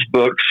children's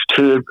books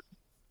to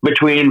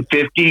between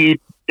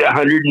 50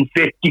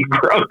 150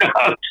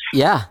 grown-ups.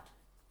 Yeah.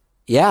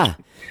 Yeah.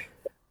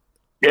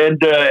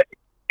 And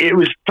it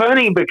was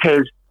funny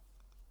because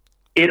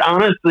it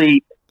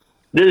honestly,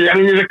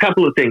 there's a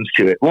couple of things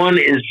to it. One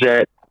is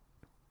that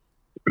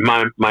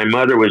my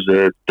mother was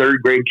a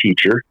third grade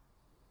teacher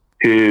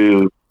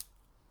who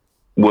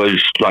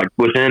was like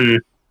within,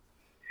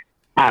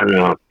 I don't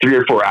know, 3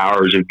 or 4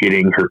 hours of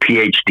getting her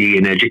PhD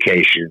in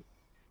education.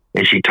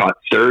 And she taught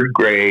third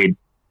grade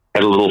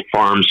at a little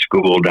farm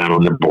school down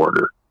on the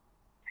border.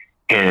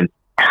 And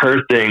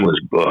her thing was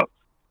books.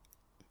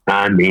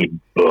 I mean,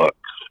 books.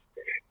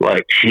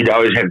 Like, she'd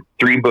always have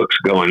 3 books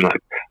going, like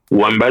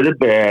one by the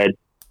bed,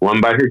 one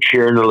by her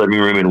chair in the living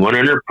room, and one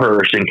in her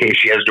purse in case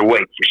she has to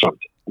wait for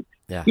something.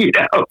 Yeah. You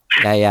know?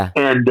 Yeah.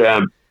 And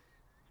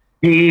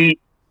he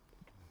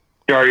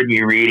started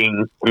me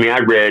reading. I mean, I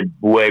read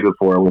way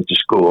before I went to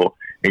school,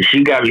 and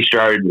she got me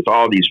started with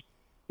all these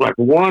like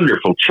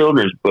wonderful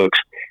children's books,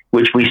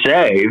 which we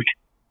saved.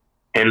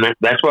 And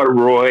that's what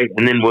Roy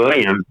and then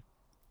William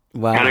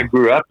kind of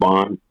grew up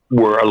on,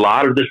 were a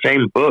lot of the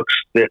same books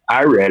that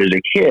I read as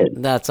a kid.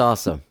 That's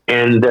awesome.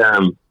 And,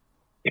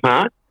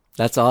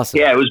 That's awesome.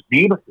 Yeah, it was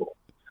beautiful.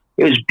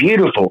 It was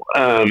beautiful.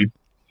 But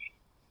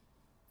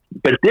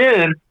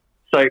then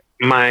it's like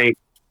my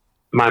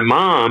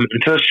mom,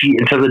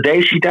 until the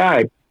day she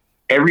died,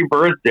 every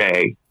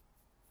birthday,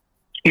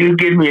 she would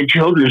give me a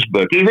children's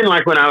book. Even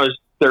like when I was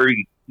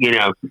 30, you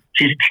know,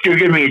 she'd still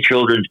give me a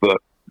children's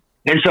book.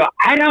 And so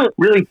I don't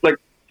really, like,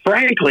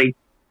 frankly,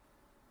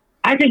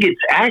 I think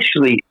it's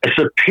actually a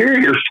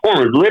superior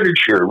form of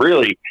literature,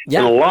 really,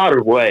 in a lot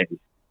of ways.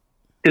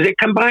 Because it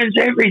combines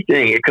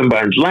everything. It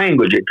combines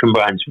language. It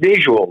combines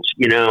visuals,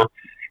 you know.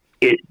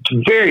 It's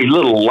very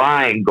little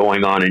lying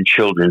going on in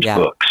children's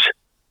books,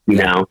 you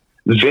know.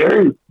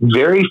 Very,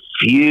 very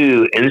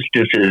few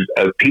instances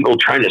of people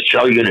trying to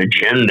sell you an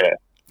agenda.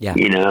 Yeah.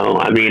 You know,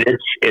 I mean,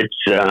 it's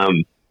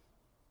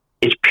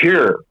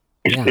pure.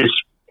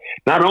 It's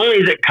not only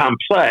is it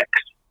complex,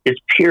 it's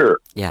pure.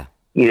 Yeah.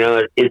 You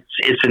know,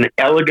 it's an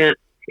elegant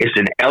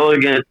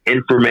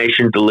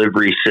information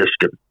delivery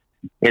system.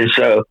 And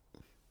so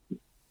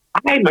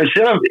I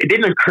myself, it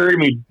didn't occur to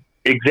me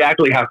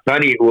exactly how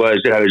funny it was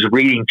that I was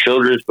reading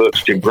children's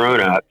books to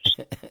grown-ups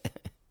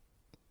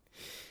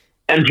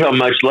until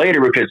much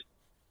later, because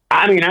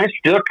I mean, I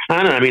still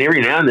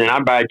every now and then I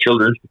buy a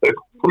children's book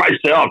for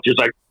myself, just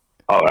like,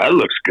 oh, that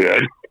looks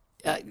good.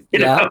 You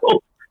know?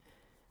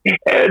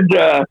 And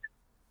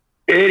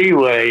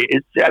anyway,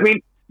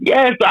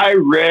 yes, I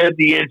read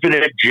The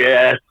Infinite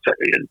Jest,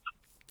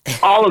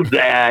 all of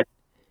that.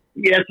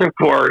 Yes, of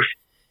course.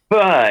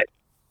 But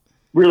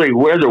really,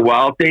 Where the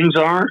Wild Things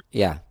Are,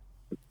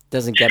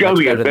 doesn't get much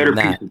better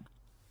than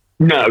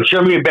that.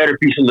 Show me a better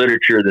piece of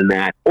literature than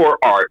that, or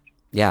art.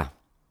 Yeah.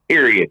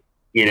 Period.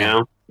 You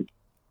know.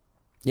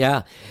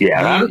 Yeah.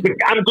 Yeah.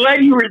 I'm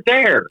glad you were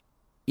there.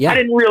 Yeah. I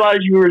didn't realize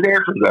you were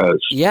there for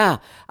those. Yeah,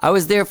 I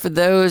was there for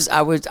those.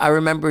 I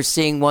remember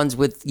seeing ones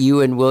with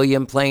you and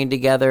William playing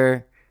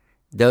together.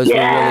 Those were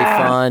really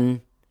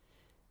fun.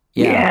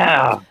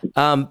 Yeah.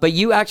 But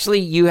you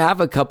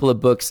have a couple of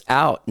books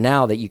out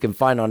now that you can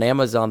find on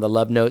Amazon, The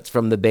Love Notes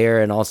from the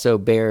Bear, and also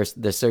Bear,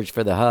 The Search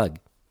for the Hug.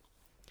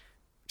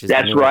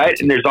 That's right.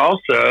 And there's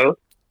also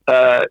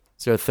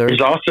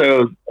there's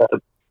also a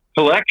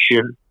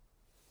collection,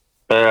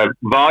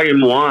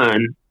 volume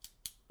 1,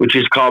 which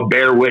is called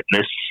Bear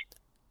Witness,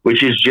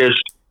 which is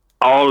just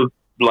all of,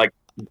 like,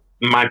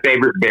 my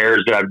favorite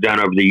bears that I've done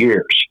over the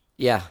years.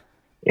 Yeah.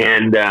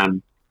 And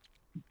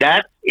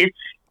it's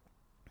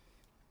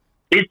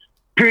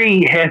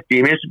pretty hefty.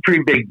 I mean, it's a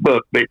pretty big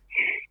book, but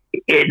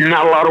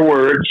not a lot of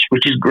words,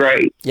 which is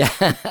great. Yeah.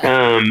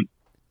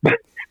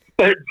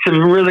 but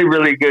some really,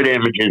 really good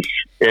images.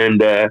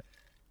 And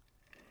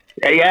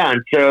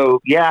and so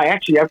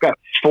actually I've got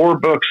 4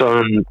 books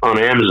on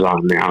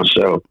Amazon now.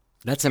 So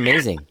that's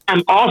amazing.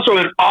 I'm also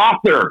an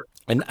author.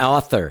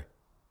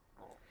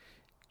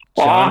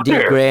 John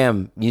D.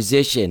 Graham,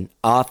 musician,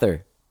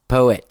 author,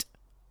 poet,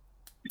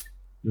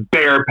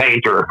 bear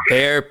painter.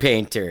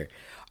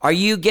 Are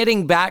you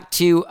getting back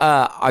to?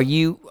 Are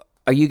you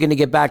going to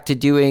get back to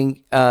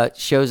doing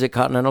shows at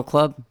Continental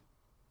Club?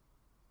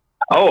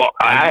 Oh,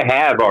 I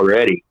have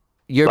already.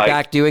 You're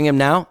back doing them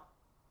now?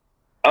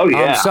 Oh yeah.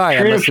 I'm sorry,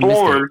 I must have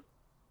missed it.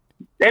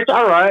 That's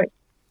all right.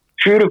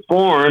 True to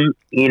form,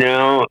 3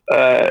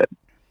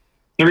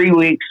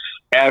 weeks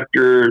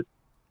after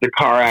the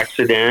car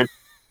accident,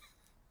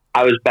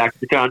 I was back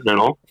at the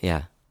Continental.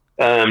 Yeah.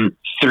 3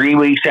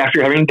 weeks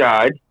after having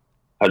died,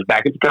 I was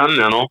back at the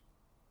Continental.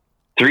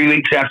 3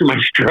 weeks after my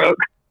stroke,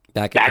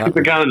 back at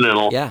the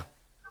Continental. Yeah.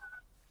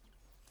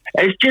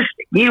 It's just,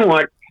 you know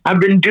what? I've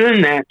been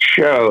doing that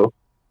show.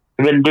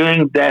 I've been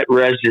doing that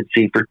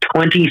residency for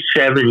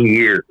 27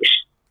 years.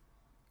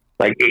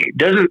 Like, it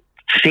doesn't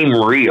seem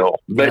real,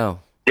 but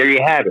there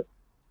you have it.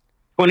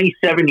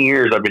 27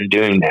 years I've been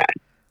doing that.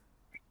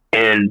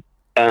 And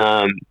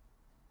I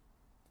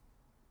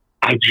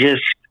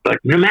just, like,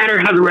 no matter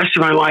how the rest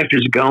of my life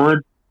is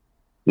going,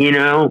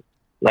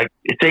 like,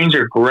 things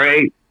are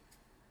great.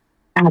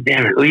 God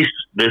damn it, at least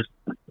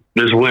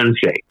there's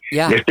Wednesday.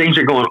 Yeah. If things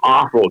are going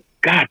awful,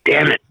 God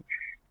damn it,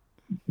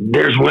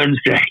 there's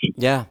Wednesday.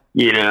 Yeah.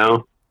 You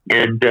know,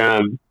 and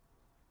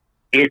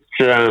it's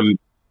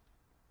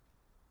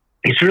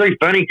really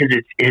funny because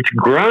it's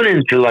grown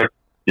into like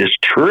this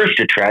tourist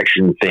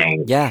attraction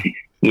thing. Yeah.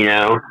 You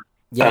know,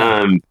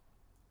 Yeah.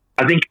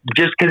 I think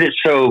just because it's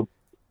so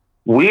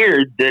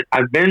weird that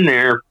I've been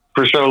there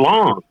for so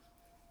long.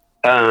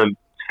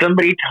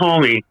 Somebody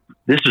told me,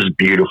 this is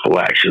beautiful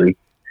actually,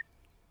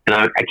 and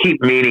I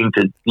keep meaning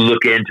to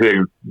look into it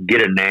and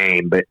get a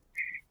name, but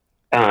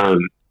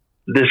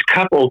this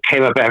couple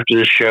came up after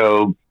the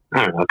show,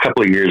 I don't know, a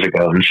couple of years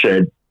ago and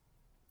said,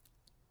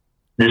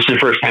 this is the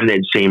first time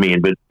they'd seen me,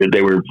 but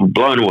they were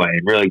blown away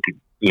and really,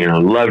 you know,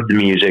 loved the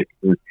music.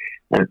 And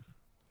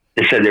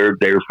they said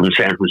they were from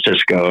San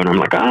Francisco, and I'm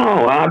like,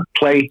 oh, I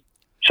play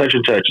such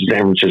and such in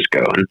San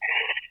Francisco. And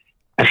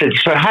I said,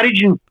 so how'd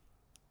you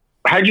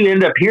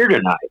end up here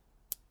tonight?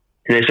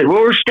 And they said,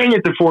 well, we're staying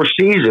at the Four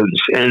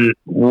Seasons, and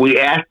we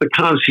asked the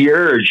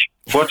concierge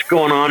what's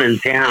going on in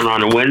town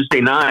on a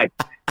Wednesday night.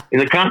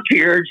 And the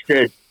concierge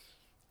said,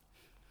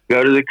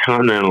 go to the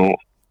Continental.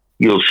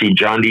 You'll see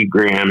John D.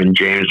 Graham and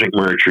James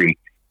McMurtry.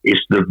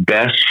 It's the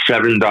best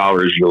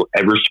 $7 you'll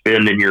ever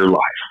spend in your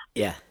life.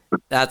 Yeah.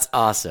 That's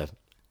awesome.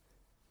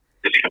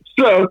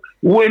 So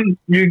when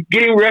you're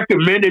getting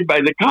recommended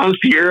by the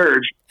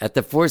concierge At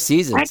the Four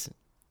Seasons.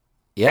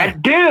 Yeah.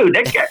 that dude,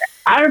 that guy,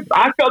 I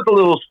felt a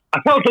little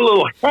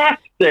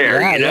heft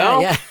there, Yeah, you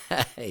know?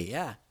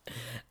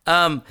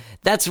 yeah.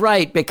 That's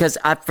right, because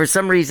for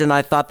some reason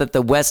I thought that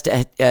the West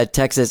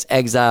Texas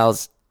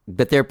Exiles,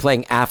 but they're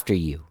playing after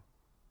you.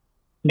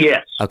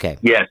 Yes. Okay.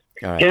 Yes.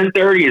 All right.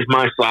 10:30 is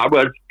my slot.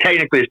 Well,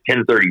 technically it's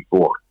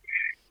 10:34.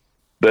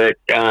 But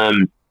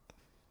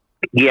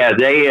yeah,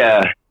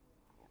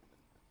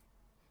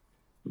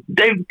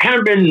 they've kind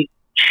of been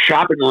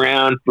shopping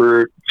around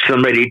for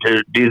somebody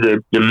to do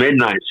the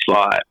midnight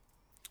slot.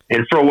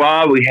 And for a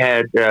while we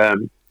had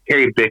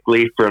Carrie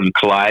Bickley from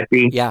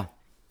Calliope. Yeah.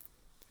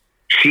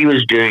 She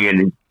was doing it,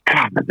 and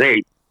God,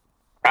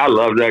 I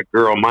love that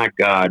girl. My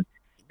God,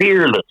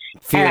 fearless.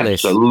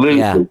 Absolutely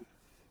Yeah.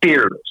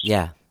 fearless.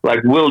 Yeah.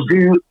 Like, will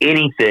do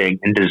anything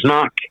and does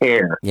not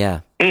care.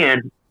 Yeah.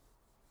 And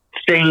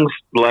sings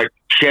like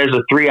she has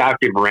a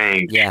 3-octave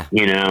range. Yeah.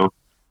 You know,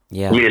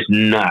 Yeah. I mean, it's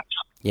nuts.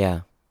 Yeah.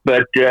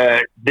 But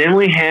then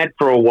we had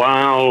for a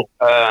while,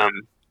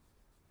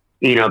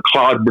 you know,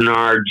 Claude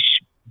Bernard's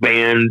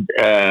band,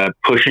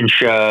 Push and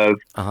Shove.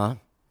 Uh-huh.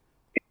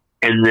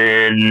 And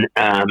then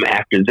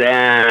after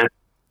that,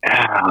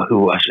 who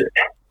was it?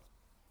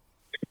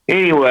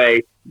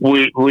 Anyway,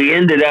 we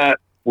ended up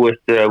with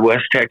the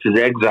West Texas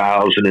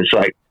Exiles, and it's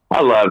like,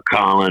 I love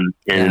Colin,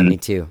 Yeah, and me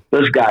too.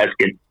 those guys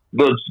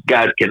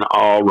can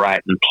all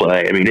write and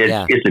play. I mean,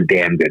 it's a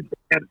damn good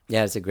band.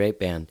 Yeah, it's a great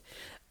band.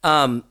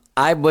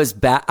 I was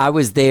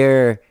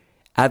there.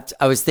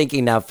 I was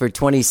thinking now for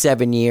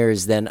 27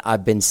 years. Then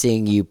I've been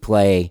seeing you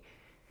play,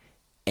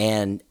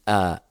 and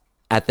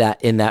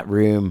in that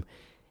room,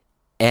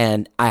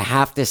 and I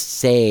have to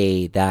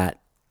say that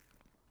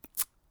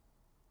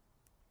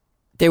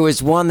there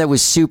was one that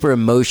was super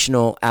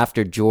emotional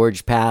after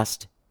George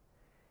passed.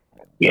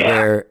 Yeah.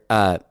 Where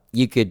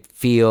you could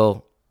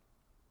feel,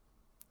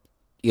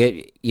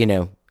 you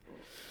know.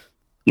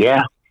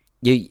 Yeah.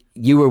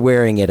 You were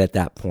wearing it at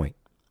that point,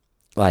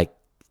 like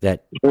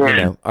that. Yeah. You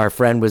know, our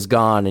friend was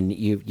gone, and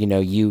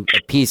a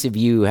piece of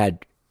you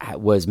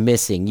was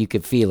missing. You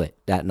could feel it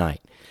that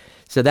night.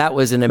 So that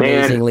was an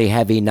amazingly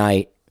heavy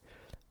night.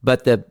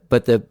 But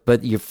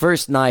your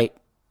first night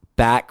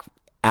back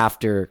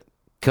after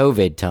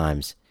COVID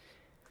times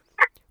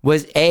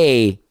was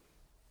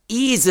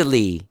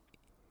easily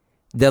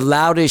the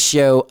loudest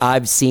show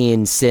I've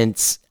seen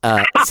since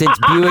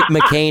Buick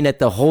McCain at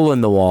the Hole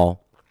in the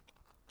Wall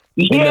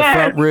in the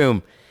front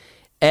room,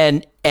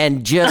 and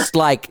just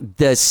like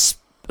this,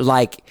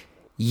 like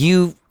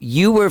you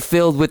were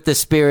filled with the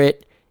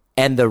Spirit,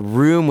 and the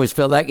room was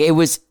filled like it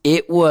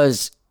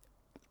was.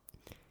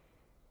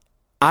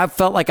 I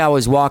felt like I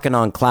was walking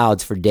on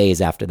clouds for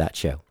days after that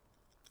show.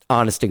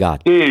 Honest to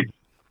God, dude,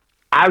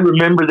 I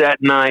remember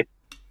that night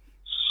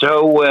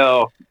so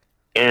well,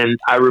 and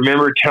I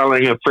remember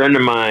telling a friend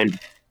of mine,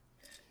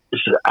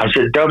 I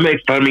said, "Don't make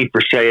fun of me for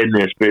saying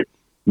this, but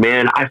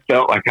man, I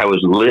felt like I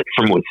was lit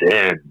from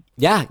within."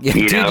 Yeah,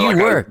 dude, know, you like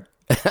were.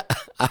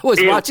 I was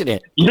watching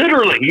it.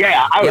 Literally,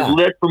 yeah, I was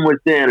lit from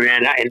within,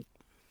 man.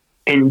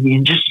 And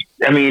you just,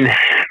 I mean,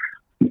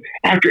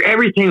 after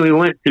everything we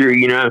went through,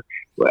 you know,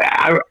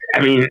 I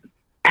mean,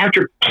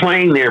 after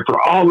playing there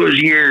for all those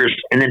years,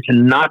 and then to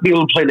not be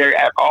able to play there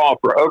at all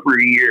for over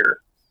a year,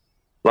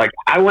 like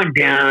I went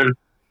down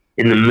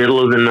in the middle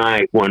of the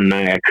night one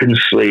night, I couldn't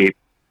sleep,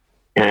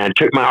 and I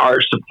took my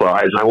art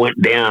supplies and I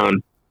went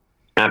down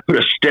and I put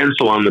a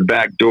stencil on the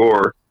back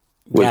door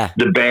with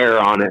the bear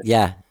on it.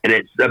 Yeah. And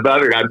it's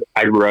above it,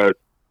 I wrote,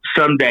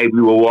 "Someday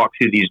we will walk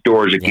through these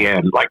doors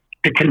again," like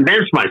to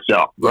convince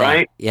myself,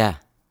 right? Yeah.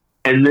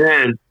 And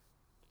then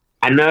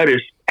I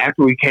noticed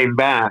after we came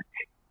back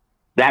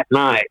that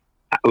night,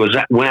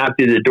 went out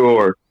through the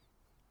door,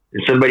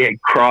 and somebody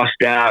had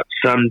crossed out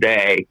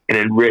someday and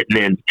then written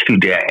in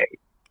today.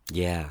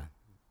 Yeah.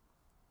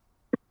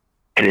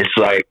 And it's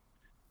like,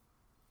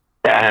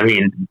 I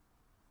mean,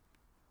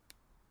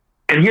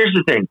 and here's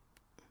the thing.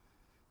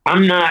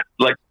 I'm not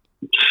like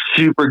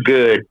super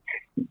good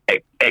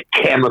at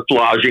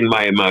camouflaging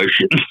my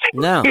emotions.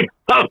 No. You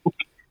know?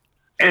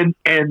 And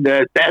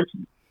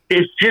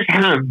it's just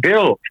how I'm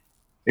built.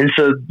 And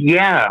so,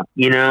 yeah,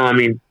 you know, I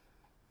mean,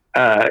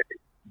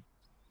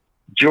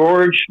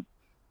 George,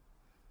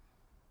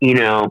 you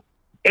know,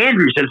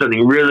 Andrew said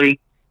something really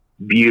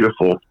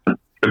beautiful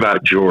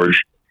about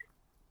George.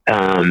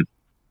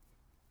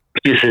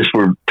 Just as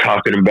we're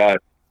talking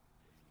about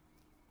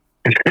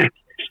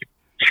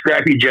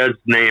Scrappy Judd's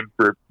name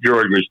for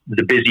George was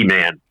the busy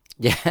man.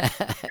 Yeah.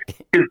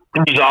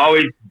 He's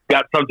always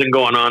got something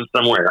going on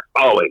somewhere,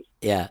 always.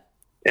 Yeah.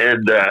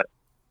 And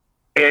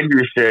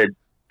Andrew said,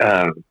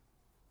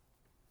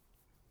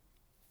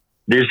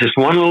 there's this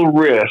one little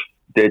riff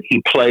that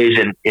he plays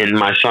in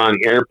my song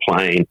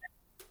Airplane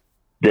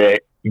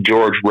that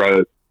George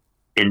wrote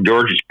in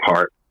George's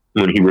part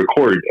when he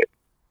recorded it.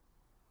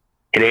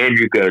 And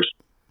Andrew goes,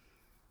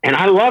 and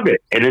I love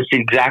it. And it's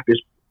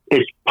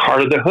it's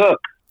part of the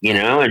hook, you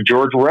know, and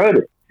George wrote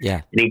it.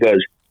 Yeah. And he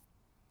goes,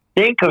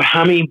 think of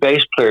how many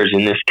bass players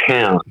in this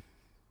town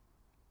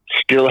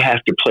still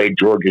have to play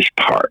George's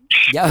part.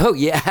 Oh,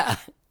 yeah.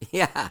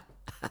 Yeah.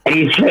 And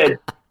he said,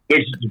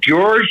 it's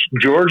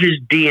George's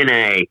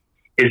DNA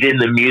is in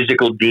the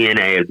musical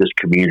DNA of this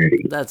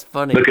community. That's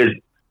funny. Because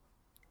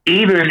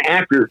even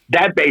after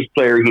that bass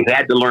player who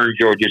had to learn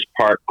George's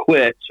part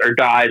quits or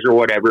dies or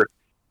whatever,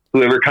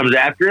 whoever comes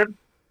after him,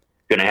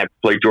 going to have to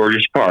play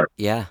George's part.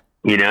 Yeah.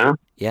 You know?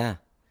 Yeah.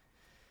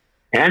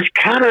 And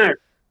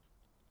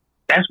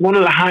that's one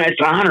of the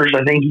highest honors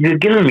I think you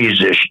could give a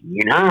musician.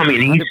 You know? I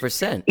mean,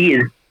 100%. he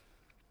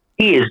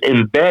is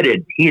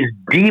embedded. He is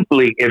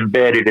deeply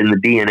embedded in the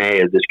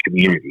DNA of this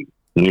community,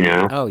 you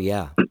know? Oh,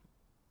 yeah.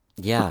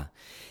 Yeah.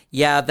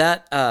 Yeah,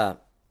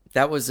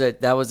 that was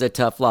a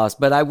tough loss,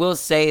 but I will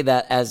say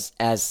that as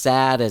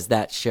sad as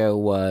that show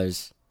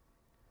was,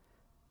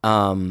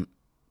 but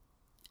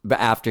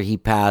after he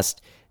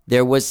passed,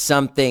 there was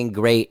something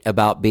great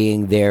about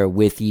being there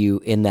with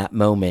you in that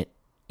moment.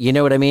 You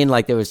know what I mean?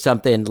 Like there was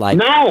something like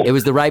it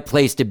was the right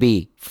place to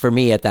be for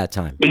me at that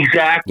time.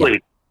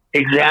 Exactly.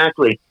 Yeah.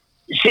 Exactly.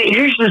 See,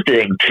 here's the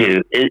thing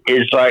too,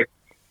 is like,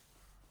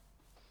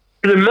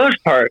 for the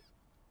most part,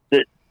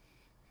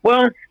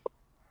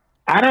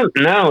 I don't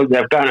know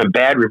that I've gotten a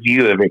bad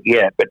review of it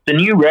yet, but the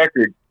new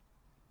record,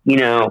 you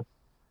know,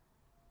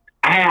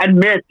 I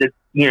admit that,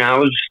 you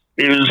know,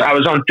 I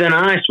was on thin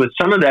ice with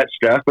some of that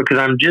stuff because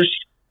I'm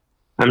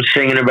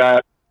singing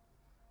about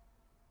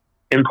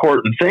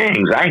important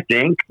things, I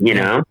think, you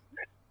know,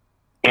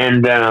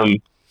 and,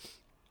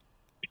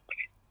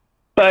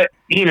 but,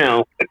 you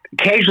know,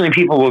 occasionally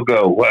people will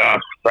go, well,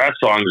 that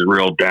song's a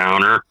real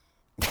downer.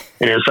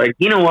 And it's like,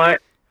 you know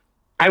what?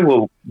 I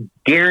will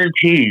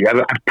guarantee you,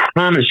 I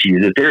promise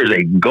you that there is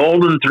a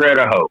golden thread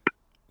of hope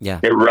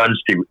that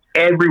runs through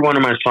every one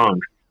of my songs.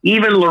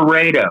 Even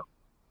Laredo,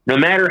 no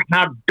matter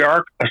how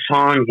dark a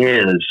song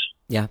is,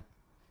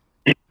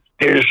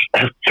 there's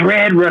a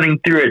thread running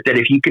through it that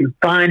if you can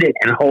find it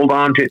and hold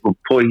on to it, will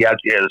pull you out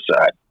the other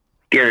side.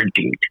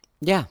 Guaranteed.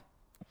 Yeah.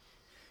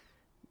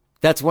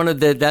 That's one of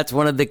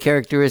the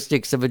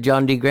characteristics of a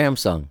John D. Graham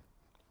song.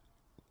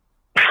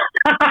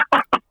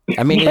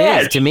 I mean,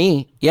 it is to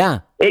me. Yeah.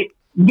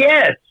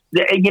 Yes.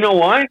 You know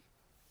what?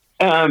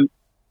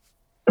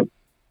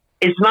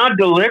 It's not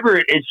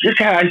deliberate. It's just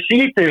how I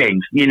see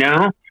things, you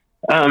know?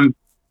 I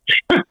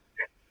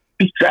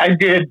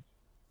did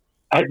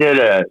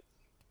a,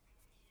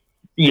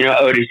 you know,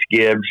 Otis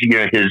Gibbs, you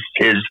know,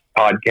 his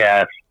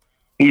podcast.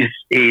 He's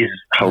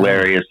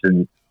hilarious.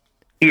 And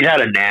he's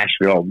out of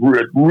Nashville.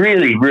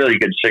 Really, really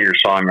good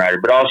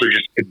singer-songwriter, but also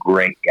just a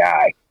great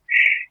guy.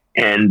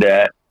 And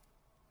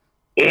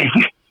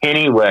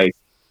anyway,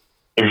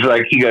 it's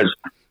like he goes,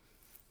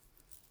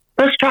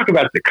 let's talk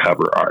about the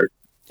cover art.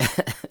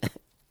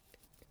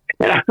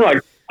 And I'm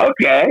like,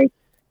 okay. And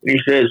he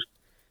says,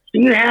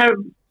 do you have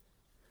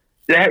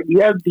that?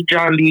 You have the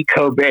John D.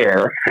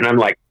 Colbert. And I'm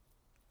like,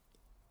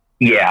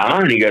 yeah.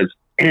 And he goes,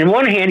 and in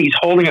one hand, he's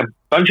holding a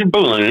bunch of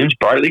balloons,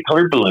 brightly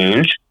colored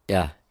balloons.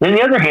 Yeah. And in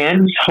the other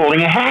hand, he's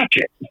holding a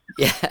hatchet.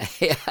 Yeah.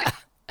 Yeah.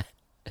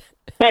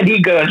 And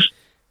he goes,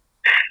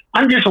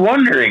 I'm just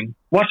wondering,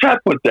 what's up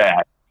with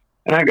that?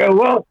 And I go,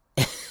 well,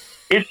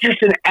 it's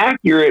just an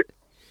accurate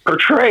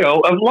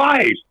portrayal of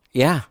life.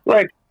 Yeah.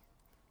 Like,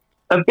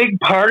 a big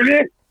part of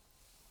it,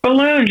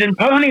 balloons and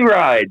pony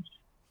rides.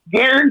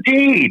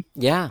 Guaranteed.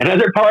 Yeah.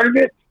 Another part of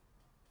it,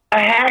 a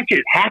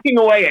hatchet hacking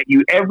away at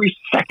you every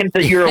second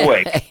that you're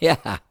awake.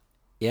 Yeah.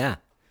 Yeah.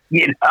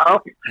 You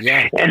know?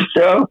 Yeah. And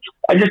so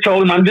I just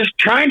told him, I'm just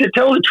trying to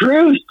tell the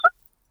truth.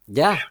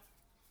 Yeah.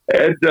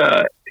 And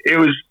it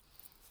was,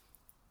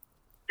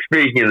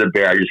 speaking of the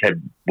bear, I just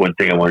had one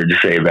thing I wanted to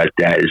say about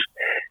that is,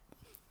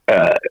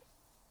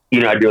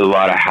 you know, I do a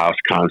lot of house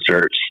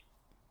concerts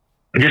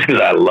just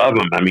because I love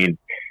them. I mean,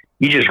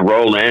 you just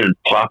roll in and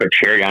plop a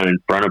chair down in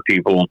front of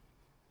people,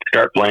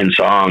 start playing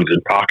songs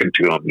and talking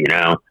to them, you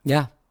know?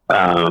 Yeah.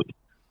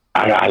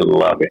 I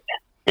love it.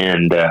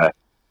 And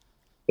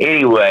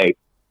anyway,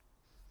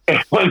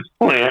 at one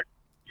point,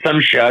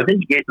 some show, I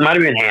think it might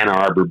have been Ann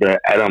Arbor,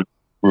 but I don't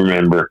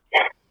remember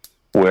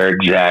where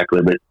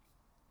exactly. But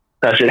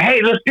I said,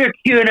 hey, let's do a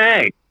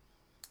Q&A.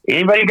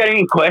 Anybody got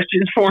any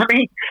questions for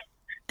me?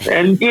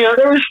 And, you know,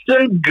 there was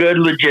some good,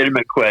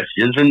 legitimate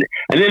questions. And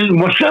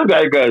then some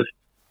guy goes,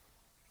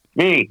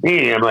 me.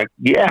 I'm like,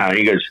 yeah. And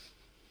he goes,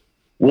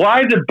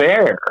 why the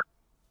bear?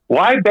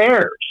 Why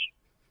bears?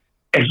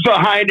 And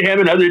behind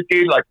him, another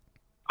dude like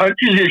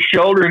punches his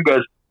shoulder and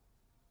goes,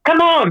 come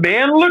on,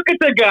 man, look at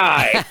the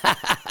guy.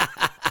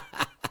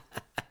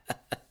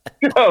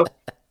 So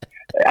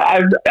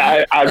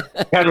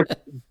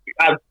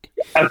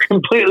I've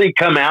completely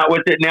come out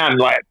with it now.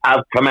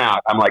 I've come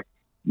out. I'm like,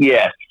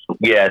 yes.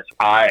 They're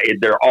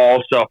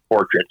all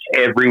self-portraits.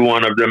 Every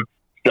one of them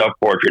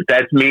self-portraits.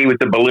 That's me with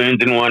the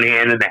balloons in one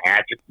hand and the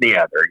hatchets in the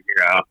other, you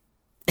know?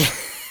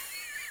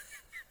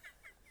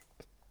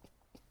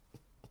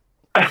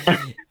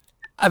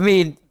 I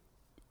mean,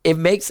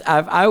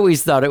 I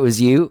always thought it was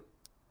you.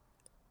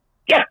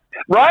 Yeah,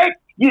 right?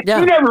 You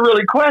never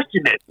really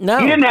questioned it. No.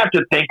 You didn't have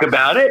to think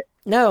about it.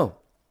 No.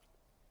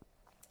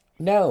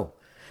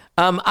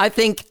 I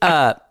think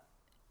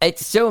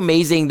it's so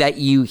amazing that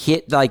you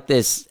hit like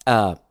this,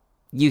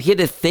 you hit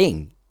a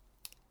thing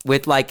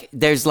with like,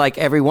 there's like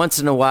every once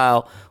in a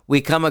while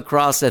we come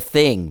across a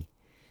thing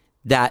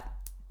that's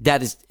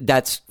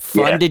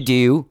fun to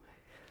do,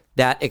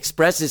 that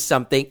expresses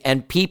something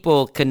and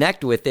people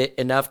connect with it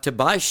enough to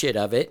buy shit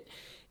of it.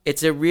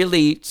 It's a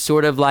really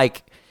sort of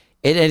like,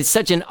 it's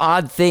such an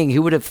odd thing.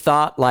 Who would have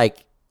thought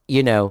like,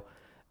 you know,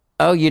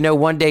 oh, you know,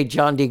 one day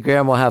John D.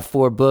 Graham will have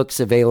 4 books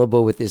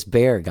available with this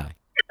bear guy.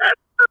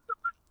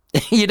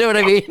 You know what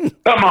I mean?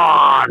 Come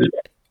on.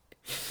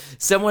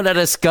 Someone at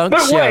a skunk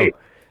But show. wait.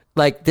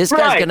 Like, this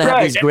guy's going to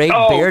have these great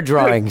bear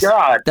drawings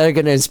that are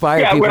going to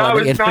inspire people when I on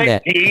was the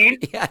internet. 19,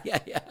 Yeah.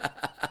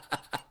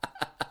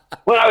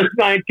 when I was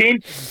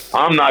 19,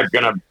 I'm not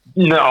going to,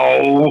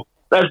 no,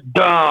 that's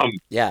dumb.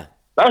 Yeah.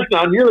 That's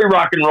not nearly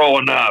rock and roll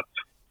enough.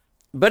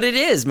 But it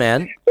is,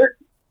 man. It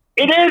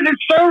is.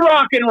 It's so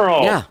rock and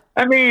roll. Yeah.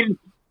 I mean,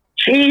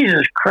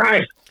 Jesus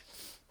Christ.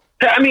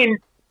 I mean,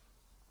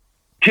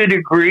 to a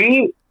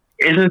degree,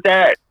 isn't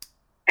that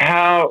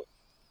how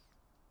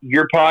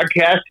your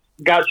podcast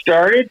got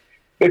started?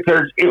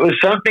 Because it was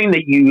something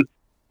that you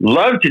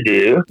loved to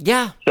do.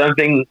 Yeah.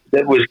 Something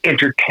that was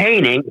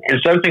entertaining and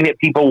something that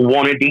people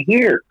wanted to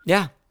hear.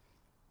 Yeah.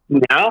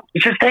 You know,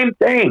 it's the same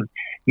thing.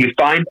 You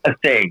find a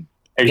thing,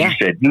 as you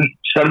said.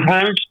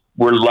 Sometimes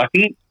we're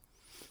lucky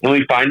and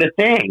we find a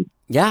thing.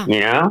 Yeah. You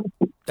know?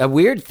 A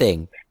weird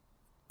thing.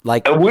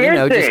 Like, a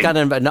weird thing. Just kind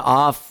of an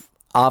off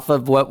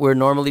of what we're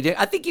normally doing.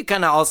 I think you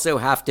kind of also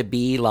have to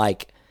be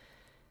like,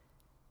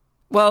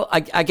 well,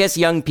 I guess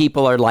young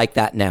people are like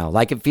that now.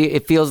 Like,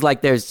 it feels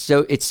like it's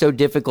so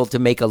difficult to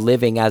make a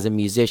living as a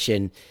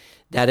musician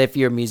that if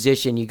you're a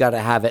musician, you got to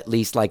have at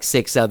least like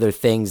 6 other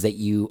things that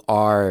you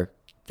are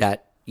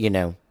that, you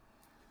know.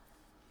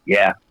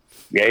 Yeah.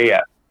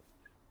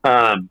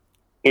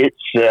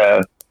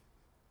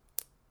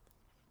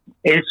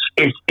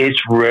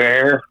 It's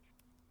rare.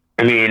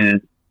 I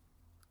mean,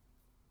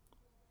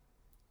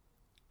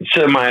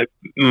 so my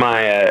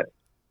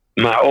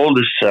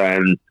oldest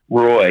son,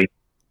 Roy,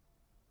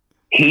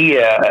 he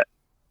got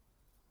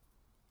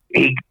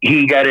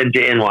into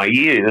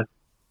NYU,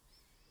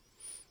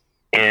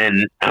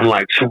 and I'm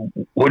like, so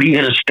what are you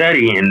going to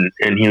study? And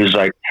he was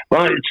like,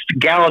 well, it's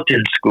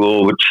Gallatin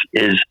School, which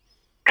is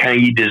kind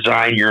of, you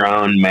design your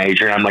own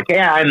major. And I'm like,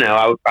 yeah, I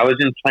know. I was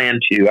in Plan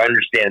 2. I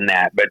understand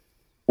that. But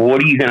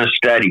what are you going to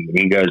study? And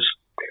he goes,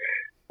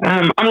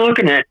 I'm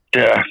looking at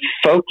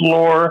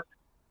folklore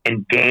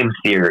and game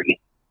theory.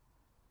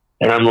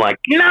 And I'm like,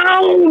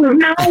 no.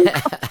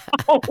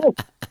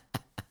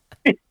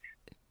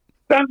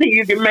 Something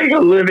you can make a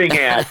living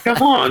at.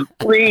 Come on,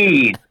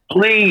 please.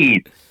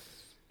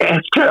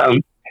 And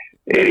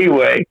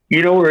anyway,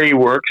 you know where he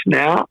works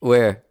now?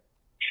 Where?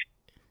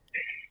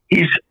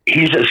 He's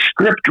a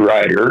script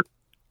writer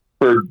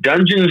for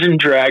Dungeons and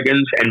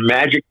Dragons and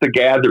Magic the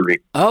Gathering.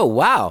 Oh,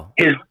 wow.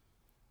 His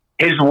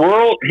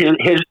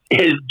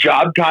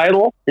job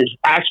title, his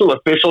actual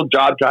official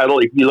job title,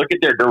 if you look at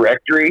their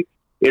directory,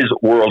 is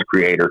world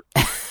creator.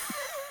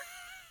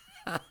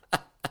 That's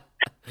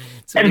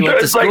what he went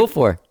to school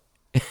for.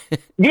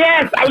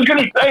 Yes, I was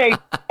going to say,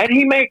 and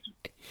he makes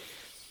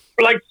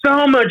like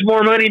so much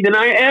more money than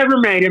I ever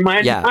made in my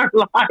entire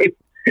life.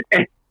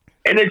 And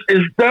it's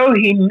as though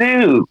he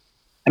knew.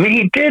 I mean,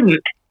 he didn't,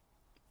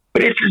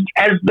 but it's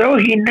as though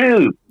he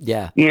knew.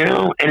 Yeah. You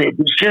know, and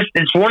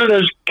it's one of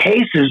those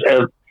cases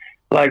of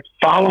like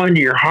following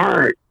your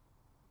heart,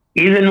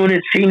 even when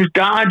it seems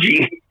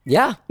dodgy.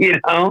 Yeah. You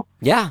know?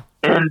 Yeah.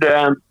 And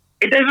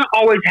it doesn't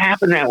always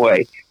happen that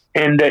way.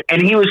 And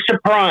he was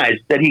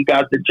surprised that he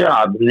got the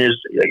job. And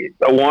there's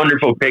a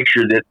wonderful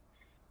picture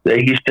that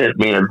he sent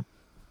me.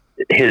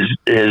 His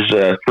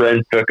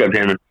friend took of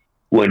him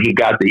when he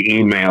got the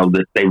email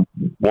that they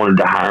wanted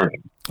to hire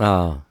him.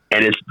 Oh.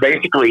 And it's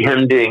basically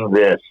him doing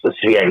this. Let's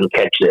see if I can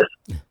catch this.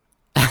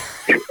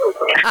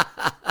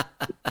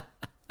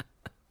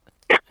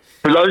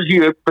 For those of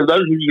you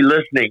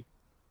listening,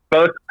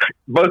 both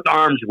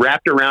arms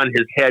wrapped around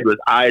his head with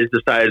eyes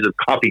the size of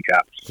coffee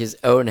cups. His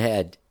own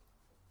head.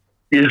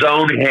 His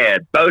own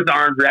head. Both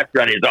arms wrapped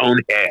around his own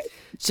head.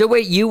 So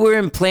wait, you were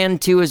in Plan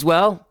 2 as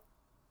well?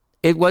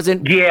 It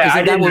wasn't. Yeah,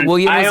 Isn't that what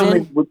William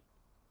was in?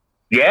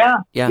 Yeah.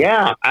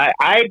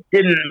 I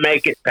didn't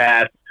make it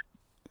past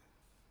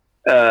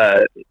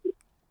a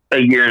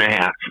year and a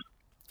half,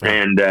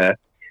 and I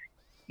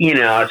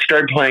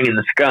started playing in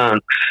the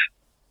Skunks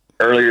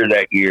earlier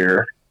that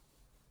year.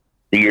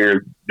 The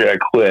year that I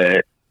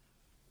quit,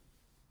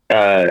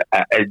 I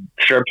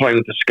started playing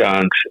with the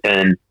Skunks,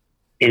 and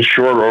in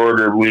short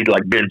order, we'd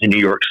like been to New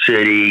York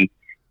City.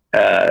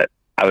 I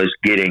was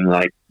getting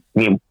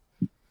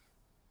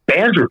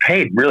bands were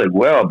paid really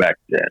well back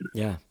then.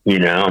 Yeah.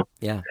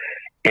 Yeah.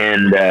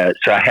 And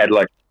so I had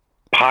like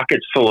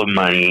pockets full of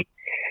money,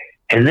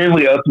 and then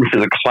we opened for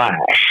the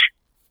Clash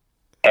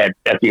at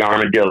the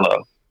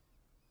Armadillo,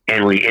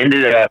 and we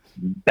ended up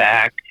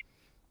back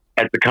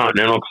at the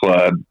Continental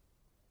Club.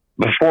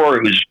 Before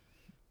it was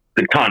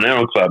the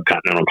Continental Club.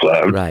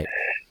 Right.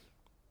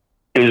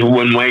 It was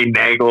when Wayne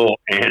Nagel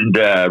and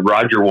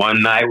Roger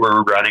One Night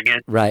were running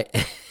it. Right.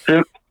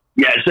 So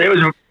it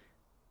was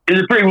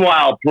a pretty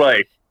wild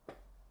place.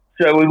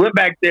 So we went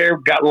back there,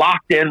 got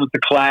locked in with the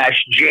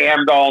Clash,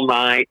 jammed all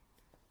night.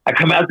 I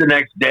come out the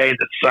next day,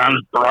 the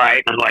sun's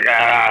bright, and I'm like,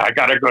 I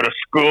gotta go to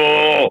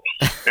school.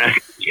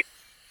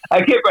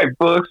 I get my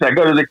books, I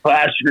go to the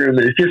classroom,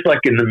 and it's just like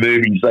in the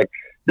movies, like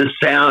the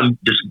sound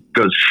just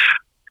goes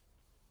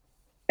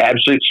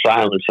absolute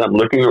silence. I'm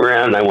looking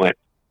around, and I went,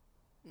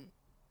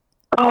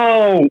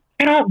 "Oh,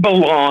 I don't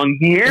belong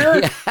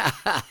here."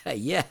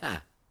 Yeah.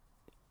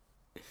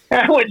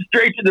 I went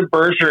straight to the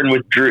bursar and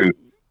withdrew.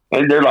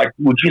 And they're like,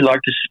 "Would you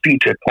like to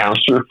speak to a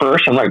counselor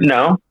first?" I'm like,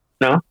 No,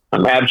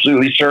 I'm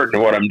absolutely certain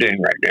of what I'm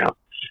doing right now.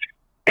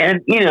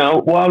 And,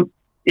 while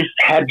it's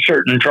had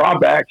certain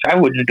drawbacks, I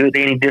wouldn't do it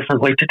any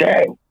differently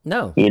today.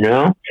 No.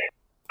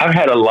 I've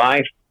had a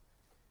life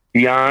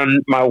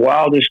beyond my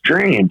wildest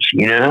dreams,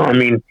 I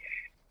mean,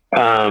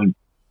 Alejandro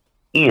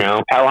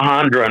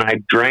and I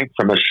drank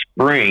from a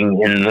spring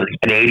in the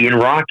Canadian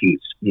Rockies,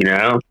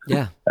 Yeah.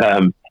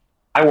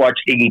 I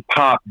watched Iggy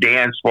Pop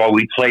dance while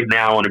we played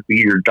Now I Want to Be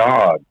Your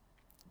Dog.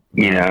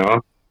 I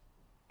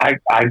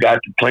got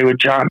to play with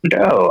John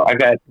Doe. I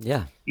got,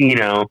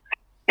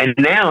 and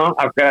now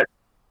I've got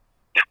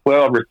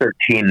 12 or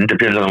 13,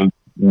 depends on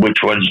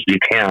which ones you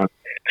count,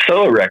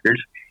 solo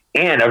records,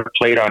 and I've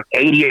played on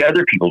 80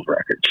 other people's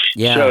records.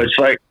 Yeah. So it's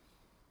like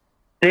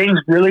things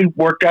really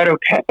worked out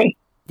okay.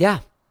 Yeah.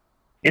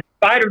 In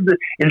spite of the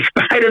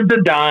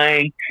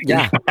dying, in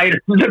spite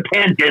of the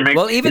pandemic.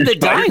 Well, even the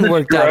dying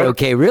worked out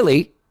okay,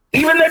 really.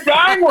 Even the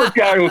dying worked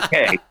out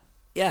okay.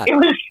 Yeah. It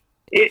was,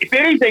 if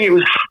anything, it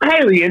was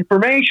highly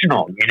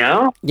informational,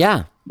 Yeah.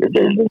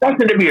 There's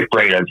nothing to be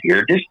afraid of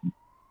here. Just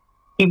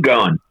keep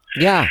going.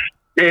 Yeah.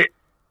 This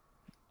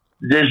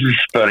is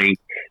funny.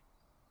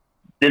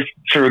 This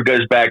sort of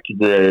goes back to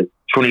the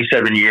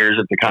 27 years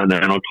at the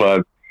Continental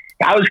Club.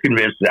 I was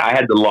convinced that I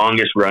had the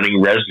longest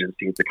running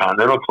residency at the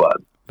Continental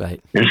Club.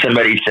 Right. And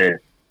somebody said,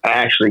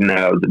 actually,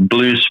 no, the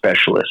blues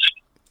specialist.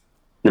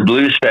 The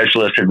blues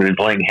specialist had been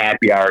playing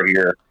happy hour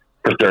here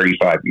for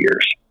 35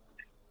 years.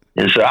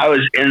 And so I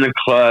was in the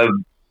club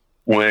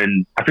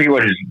when, I forget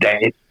what his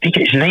name, I think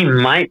his name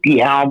might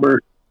be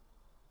Albert,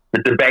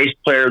 but the bass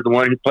player, the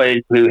one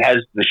who has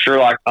the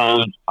Sherlock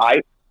Holmes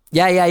pipe.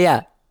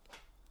 Yeah.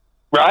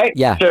 Right?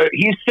 Yeah. So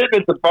he's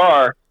sitting at the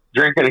bar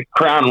drinking a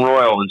Crown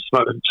Royal and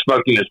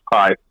smoking his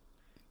pipe.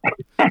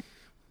 And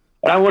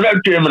I went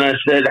up to him and I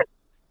said,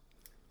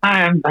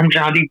 "Hi, I'm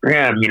John D.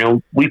 Graham.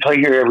 We play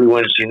here every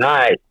Wednesday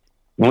night.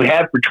 We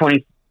have for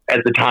 20,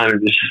 at the time, it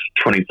was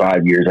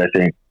 25 years, I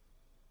think.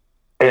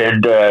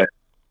 And I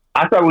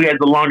thought we had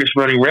the longest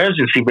running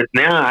residency, but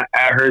now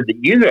I heard that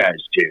you guys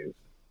do."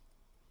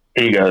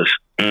 And he goes,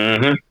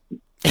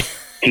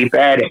 "Keep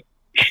at it."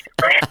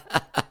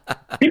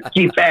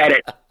 Keep at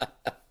it.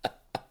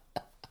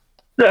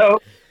 So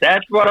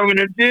that's what I'm going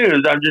to do,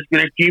 is I'm just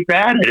going to keep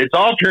at it. It's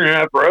all turning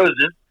up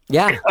roses.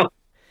 Yeah.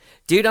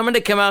 Dude, I'm going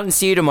to come out and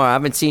see you tomorrow. I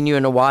haven't seen you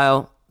in a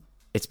while.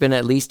 It's been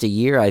at least a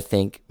year, I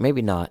think.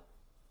 Maybe not.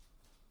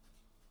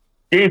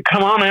 Dude,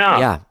 come on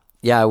out.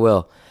 Yeah, I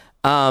will.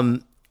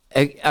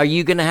 Are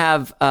you going to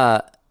have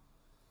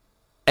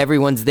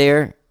everyone's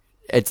there?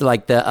 It's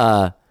like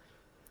the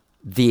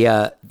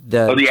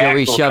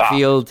Joey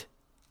Sheffield, cop.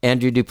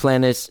 Andrew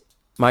Duplantis,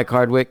 Mike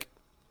Hardwick.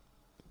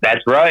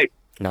 That's right.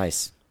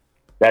 Nice.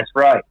 That's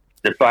right.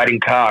 The Fighting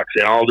Cocks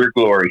in all their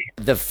glory.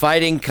 The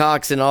Fighting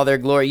Cocks in all their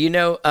glory.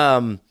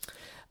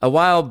 A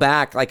while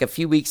back, like a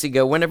few weeks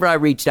ago, whenever I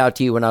reached out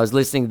to you when I was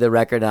listening to the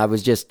record, I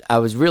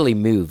was really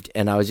moved,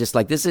 and I was just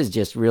like, this is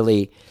just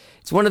really.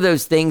 It's one of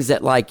those things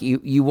that like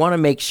you want to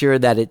make sure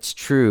that it's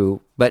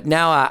true, but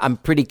now I'm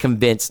pretty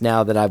convinced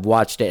now that I've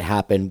watched it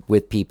happen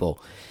with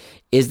people.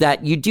 is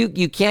that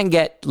you can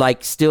get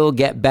like still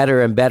get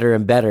better and better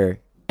and better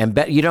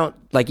you don't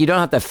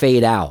have to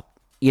fade out.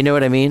 You know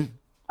what I mean?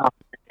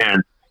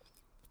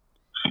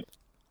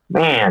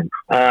 Man.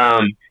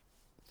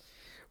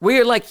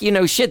 We're like,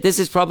 shit, this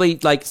is probably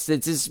like,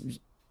 this is,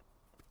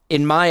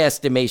 in my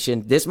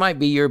estimation, this might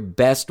be your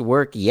best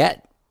work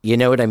yet. You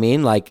know what I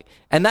mean? Like,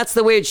 and that's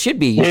the way it should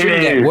be. You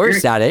shouldn't get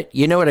worse at it.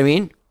 You know what I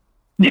mean?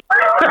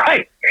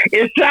 Right.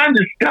 It's time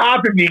to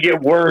stop if you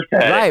get worse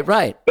at it.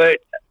 Right. But,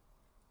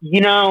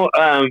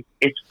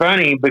 it's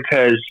funny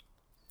because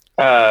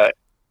the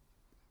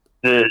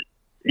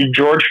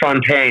George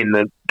Fontaine,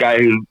 the guy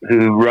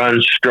who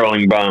runs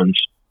Sterling Bones,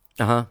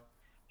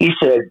 he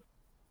said,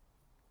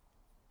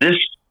 this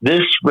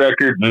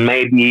record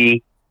may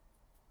be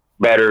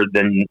better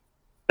than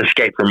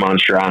Escape from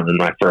Monster Island,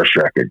 my first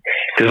record.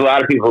 Because a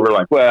lot of people were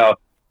like, well,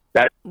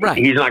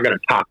 he's not going to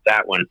top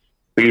that one.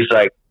 But he's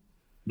like,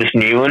 this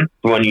new one,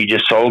 the one you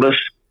just sold us,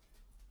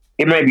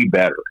 it may be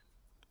better.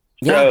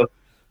 Yeah. So,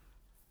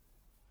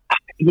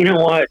 you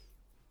know what?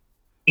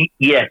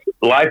 Yes,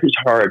 life is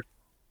hard.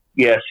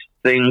 Yes,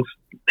 things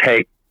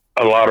take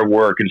a lot of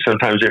work and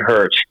sometimes it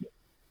hurts.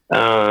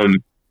 But,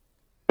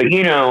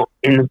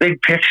 in the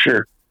big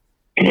picture,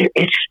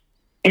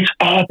 it's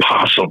all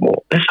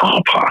possible. It's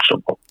all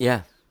possible.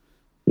 Yeah.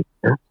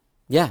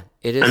 Yeah,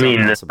 it is. all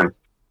possible.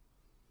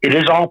 It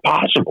is all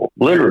possible,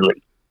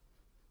 literally.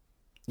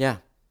 Yeah.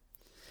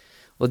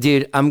 Well,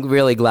 dude, I'm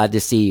really glad to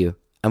see you.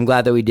 I'm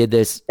glad that we did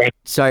this.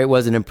 Sorry it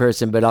wasn't in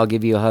person, but I'll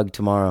give you a hug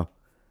tomorrow.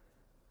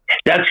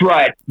 That's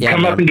right. Yeah,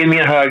 Come up and give me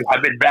a hug.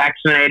 I've been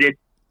vaccinated.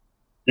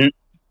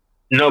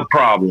 No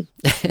problem.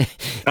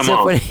 Come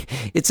on. Funny.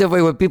 It's so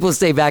funny when people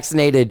say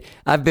vaccinated.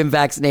 I've been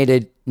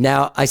vaccinated.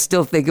 Now I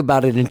still think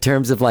about it in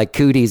terms of like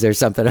cooties or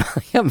something.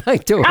 I'm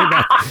like, don't worry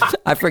about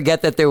it. I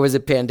forget that there was a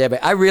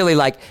pandemic. I really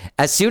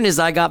as soon as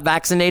I got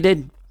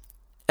vaccinated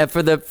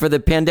for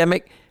the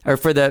pandemic or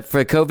for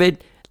COVID,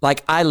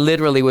 like I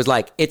literally was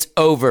like, it's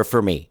over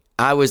for me.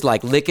 I was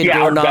like licking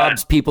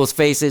doorknobs, people's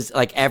faces,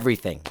 like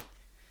everything.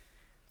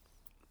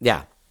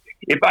 Yeah.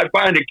 If I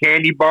find a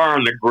candy bar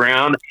on the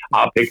ground,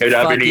 I'll pick it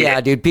up and eat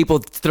it. Dude. People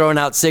throwing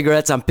out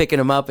cigarettes, I'm picking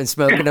them up and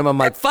smoking them. I'm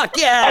like, fuck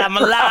yeah, I'm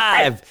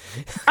alive.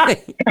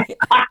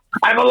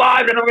 I'm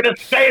alive and I'm going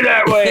to stay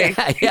that way.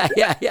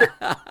 Yeah.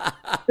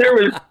 There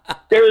was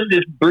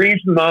this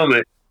brief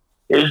moment.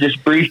 There was this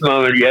brief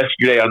moment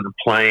yesterday on the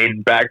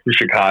plane back to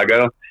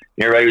Chicago.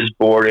 Everybody was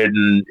boarded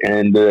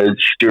and the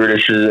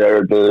stewardesses,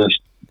 or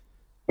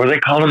what do they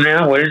call them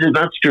now? What is it?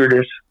 Not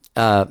stewardess.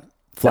 Flight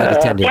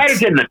attendant. Flight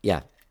attendant.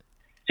 Yeah.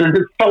 So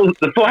the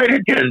flight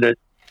attendant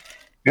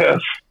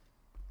is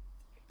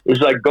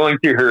like going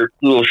through her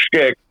little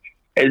shtick,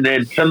 and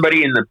then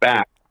somebody in the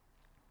back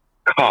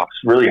coughs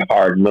really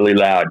hard and really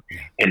loud,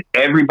 and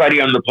everybody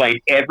on the plane,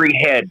 every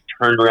head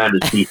turned around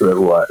to see who it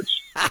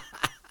was.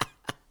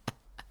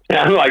 And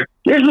I'm like,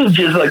 this is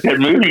just like that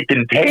movie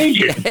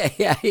Contagion.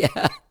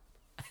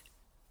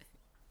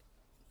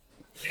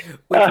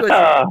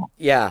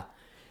 Yeah.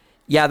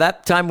 Yeah,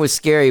 that time was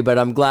scary, but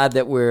I'm glad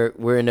that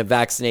we're in a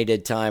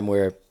vaccinated time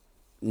where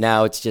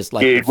now it's just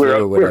like the flu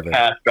or whatever. We're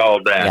past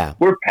all that. Yeah.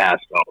 We're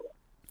past all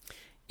that.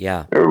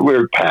 Yeah.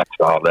 We're past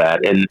all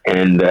that. And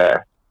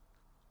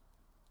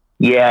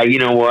you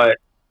know what?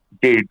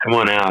 Dude, come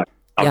on out.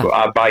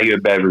 I'll buy you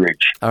a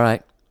beverage. All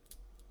right.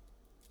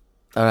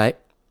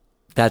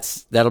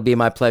 That'll be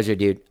my pleasure,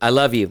 dude. I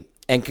love you.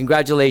 And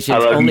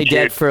congratulations. Only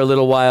Dead for a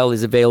Little While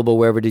is available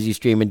wherever it is you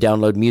stream and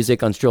download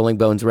music on Strolling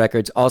Bones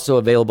Records. Also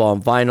available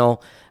on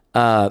vinyl.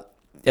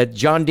 At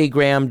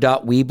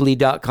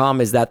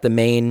johndgraham.weebly.com. Is that the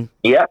main?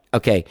 Yeah.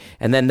 Okay.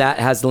 And then that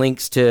has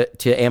links to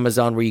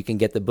Amazon where you can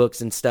get the books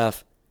and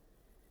stuff.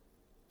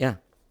 Yeah.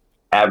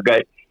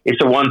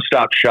 It's a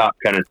one-stop shop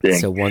kind of thing.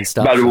 It's a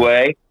one-stop shop. By the shop.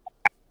 way,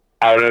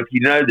 I don't know if you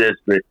know this,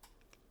 but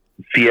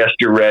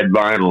Fiesta Red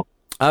Vinyl.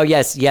 Oh,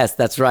 yes,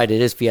 that's right.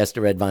 It is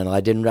Fiesta Red Vinyl.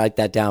 I didn't write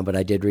that down, but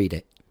I did read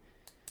it.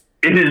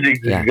 It is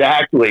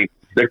exactly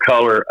the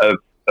color of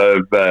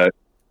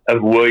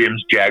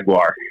Williams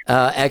Jaguar.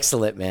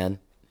 Excellent, man.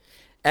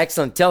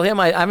 Excellent. Tell him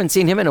I haven't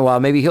seen him in a while.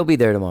 Maybe he'll be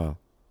there tomorrow.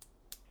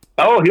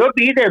 Oh, he'll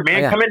be there,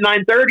 man. Come at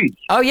 9:30.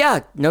 Oh,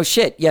 yeah. No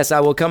shit. Yes, I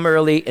will come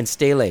early and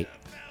stay late.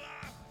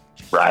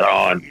 Right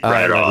on.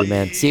 Right on. Love you,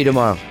 man. See you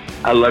tomorrow.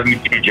 I love you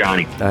too,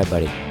 Johnny. All right,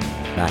 buddy.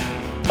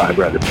 Bye. Bye,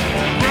 brother.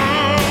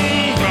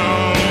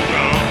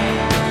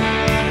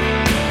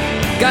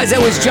 Guys,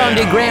 that was John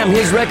D. Graham.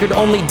 His record,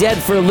 Only Dead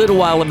for a Little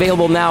While,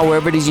 available now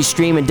wherever it is you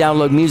stream and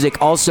download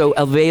music. Also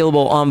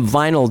available on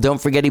vinyl. Don't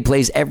forget he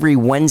plays every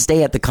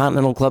Wednesday at the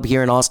Continental Club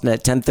here in Austin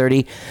at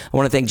 10:30. I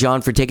want to thank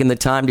John for taking the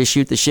time to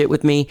shoot the shit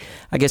with me.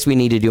 I guess we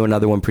need to do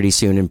another one pretty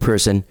soon in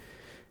person.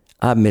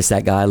 I miss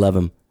that guy. I love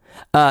him.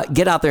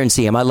 Get out there and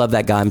see him. I love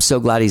that guy. I'm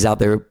so glad he's out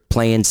there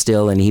playing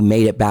still, and he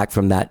made it back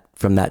from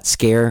that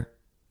scare,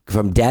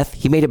 from death.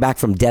 He made it back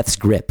from death's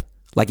grip.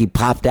 Like he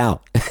popped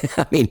out.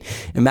 I mean,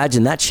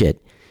 imagine that shit.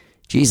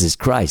 Jesus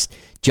Christ.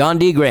 John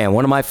D. Graham,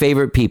 one of my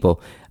favorite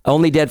people.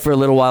 Only Dead for a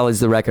Little While is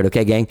the record,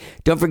 okay, gang?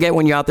 Don't forget,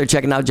 when you're out there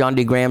checking out John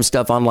D. Graham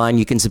stuff online,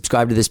 you can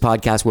subscribe to this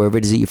podcast wherever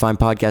it is that you find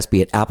podcasts,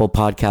 be it Apple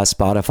Podcasts,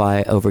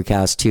 Spotify,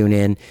 Overcast,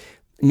 TuneIn.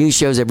 New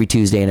shows every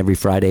Tuesday and every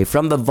Friday.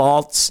 From the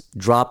vaults,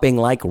 dropping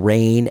like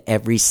rain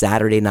every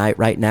Saturday night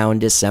right now in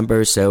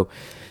December. So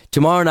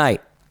tomorrow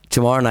night,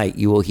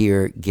 you will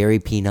hear Gary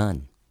P.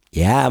 Nunn.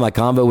 Yeah, my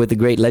convo with the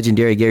great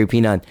legendary Gary P.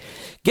 Nunn.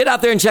 Get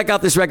out there and check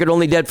out this record,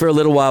 Only Dead for a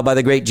Little While, by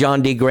the great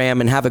John D. Graham,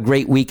 and have a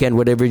great weekend,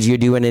 whatever it is you're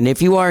doing. And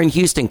if you are in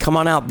Houston, come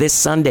on out this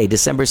Sunday,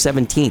 December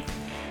 17th.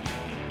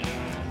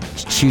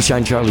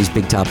 Shoeshine Charlie's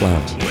Big Top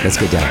Lounge. Let's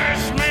get down.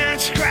 First man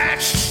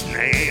scratched his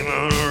name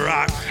on a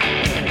rock.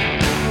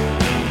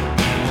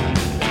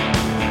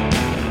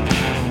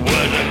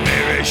 Was a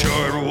very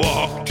short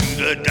walk to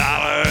the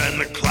dollar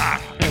and the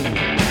clock.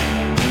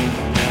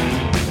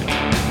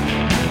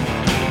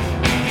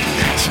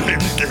 That's when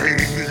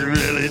things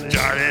really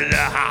started to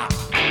hop.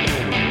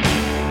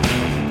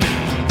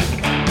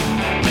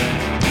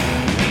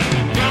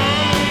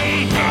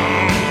 Wrong,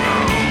 wrong,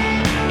 wrong.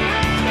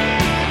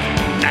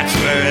 That's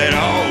where it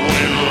all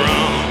went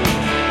wrong.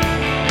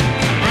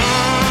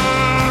 Wrong.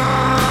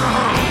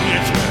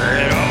 That's where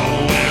it all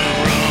went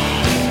wrong.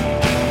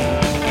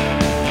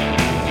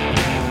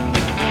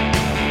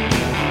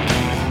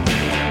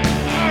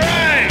 All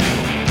right.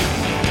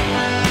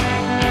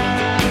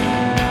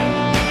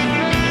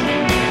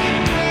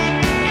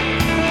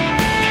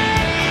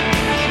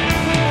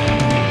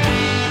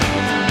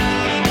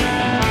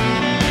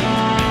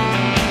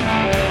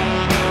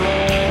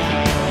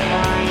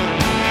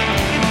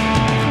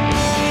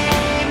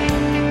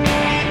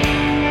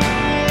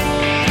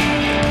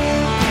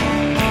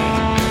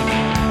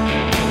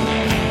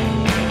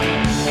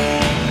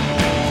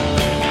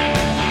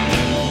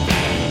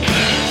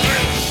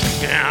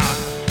 Now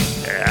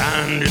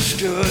I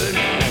understood.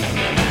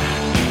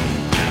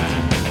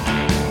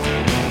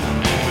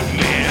 We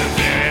made a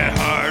very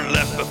hard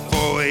left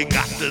before we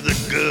got to the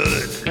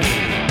good.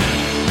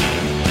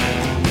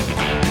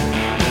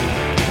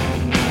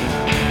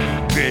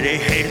 Pretty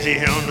hazy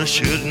on the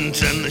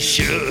shouldn'ts and the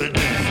shoulds.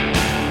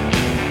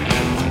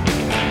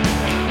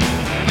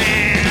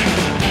 Man,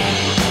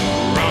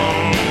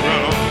 wrong,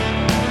 wrong.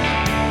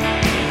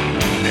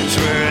 That's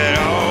where it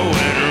all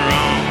went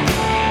wrong.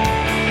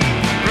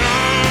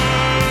 Wrong.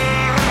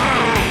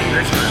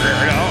 That's where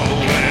it all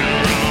went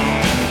wrong.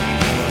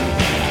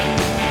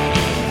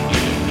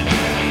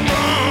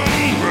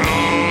 Wrong,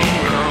 wrong,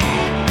 wrong.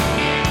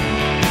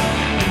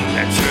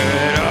 That's where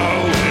it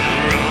all went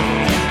wrong.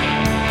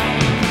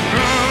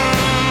 Wrong.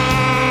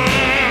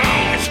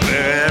 That's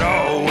where it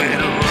all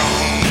went wrong.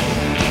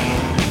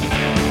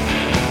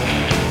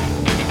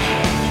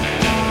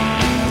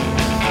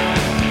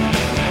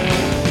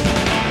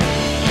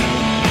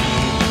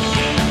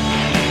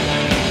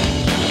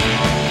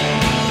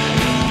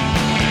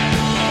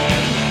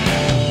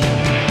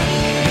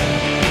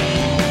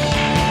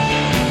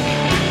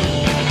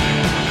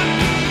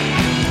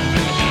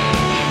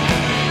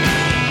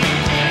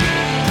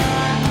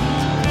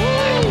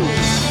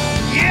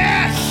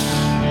 Yes!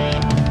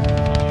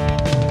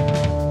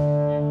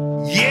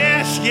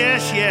 Yes,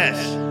 yes, yes.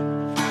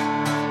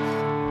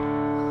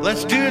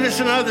 Let's do this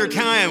another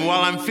time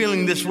while I'm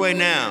feeling this way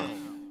now.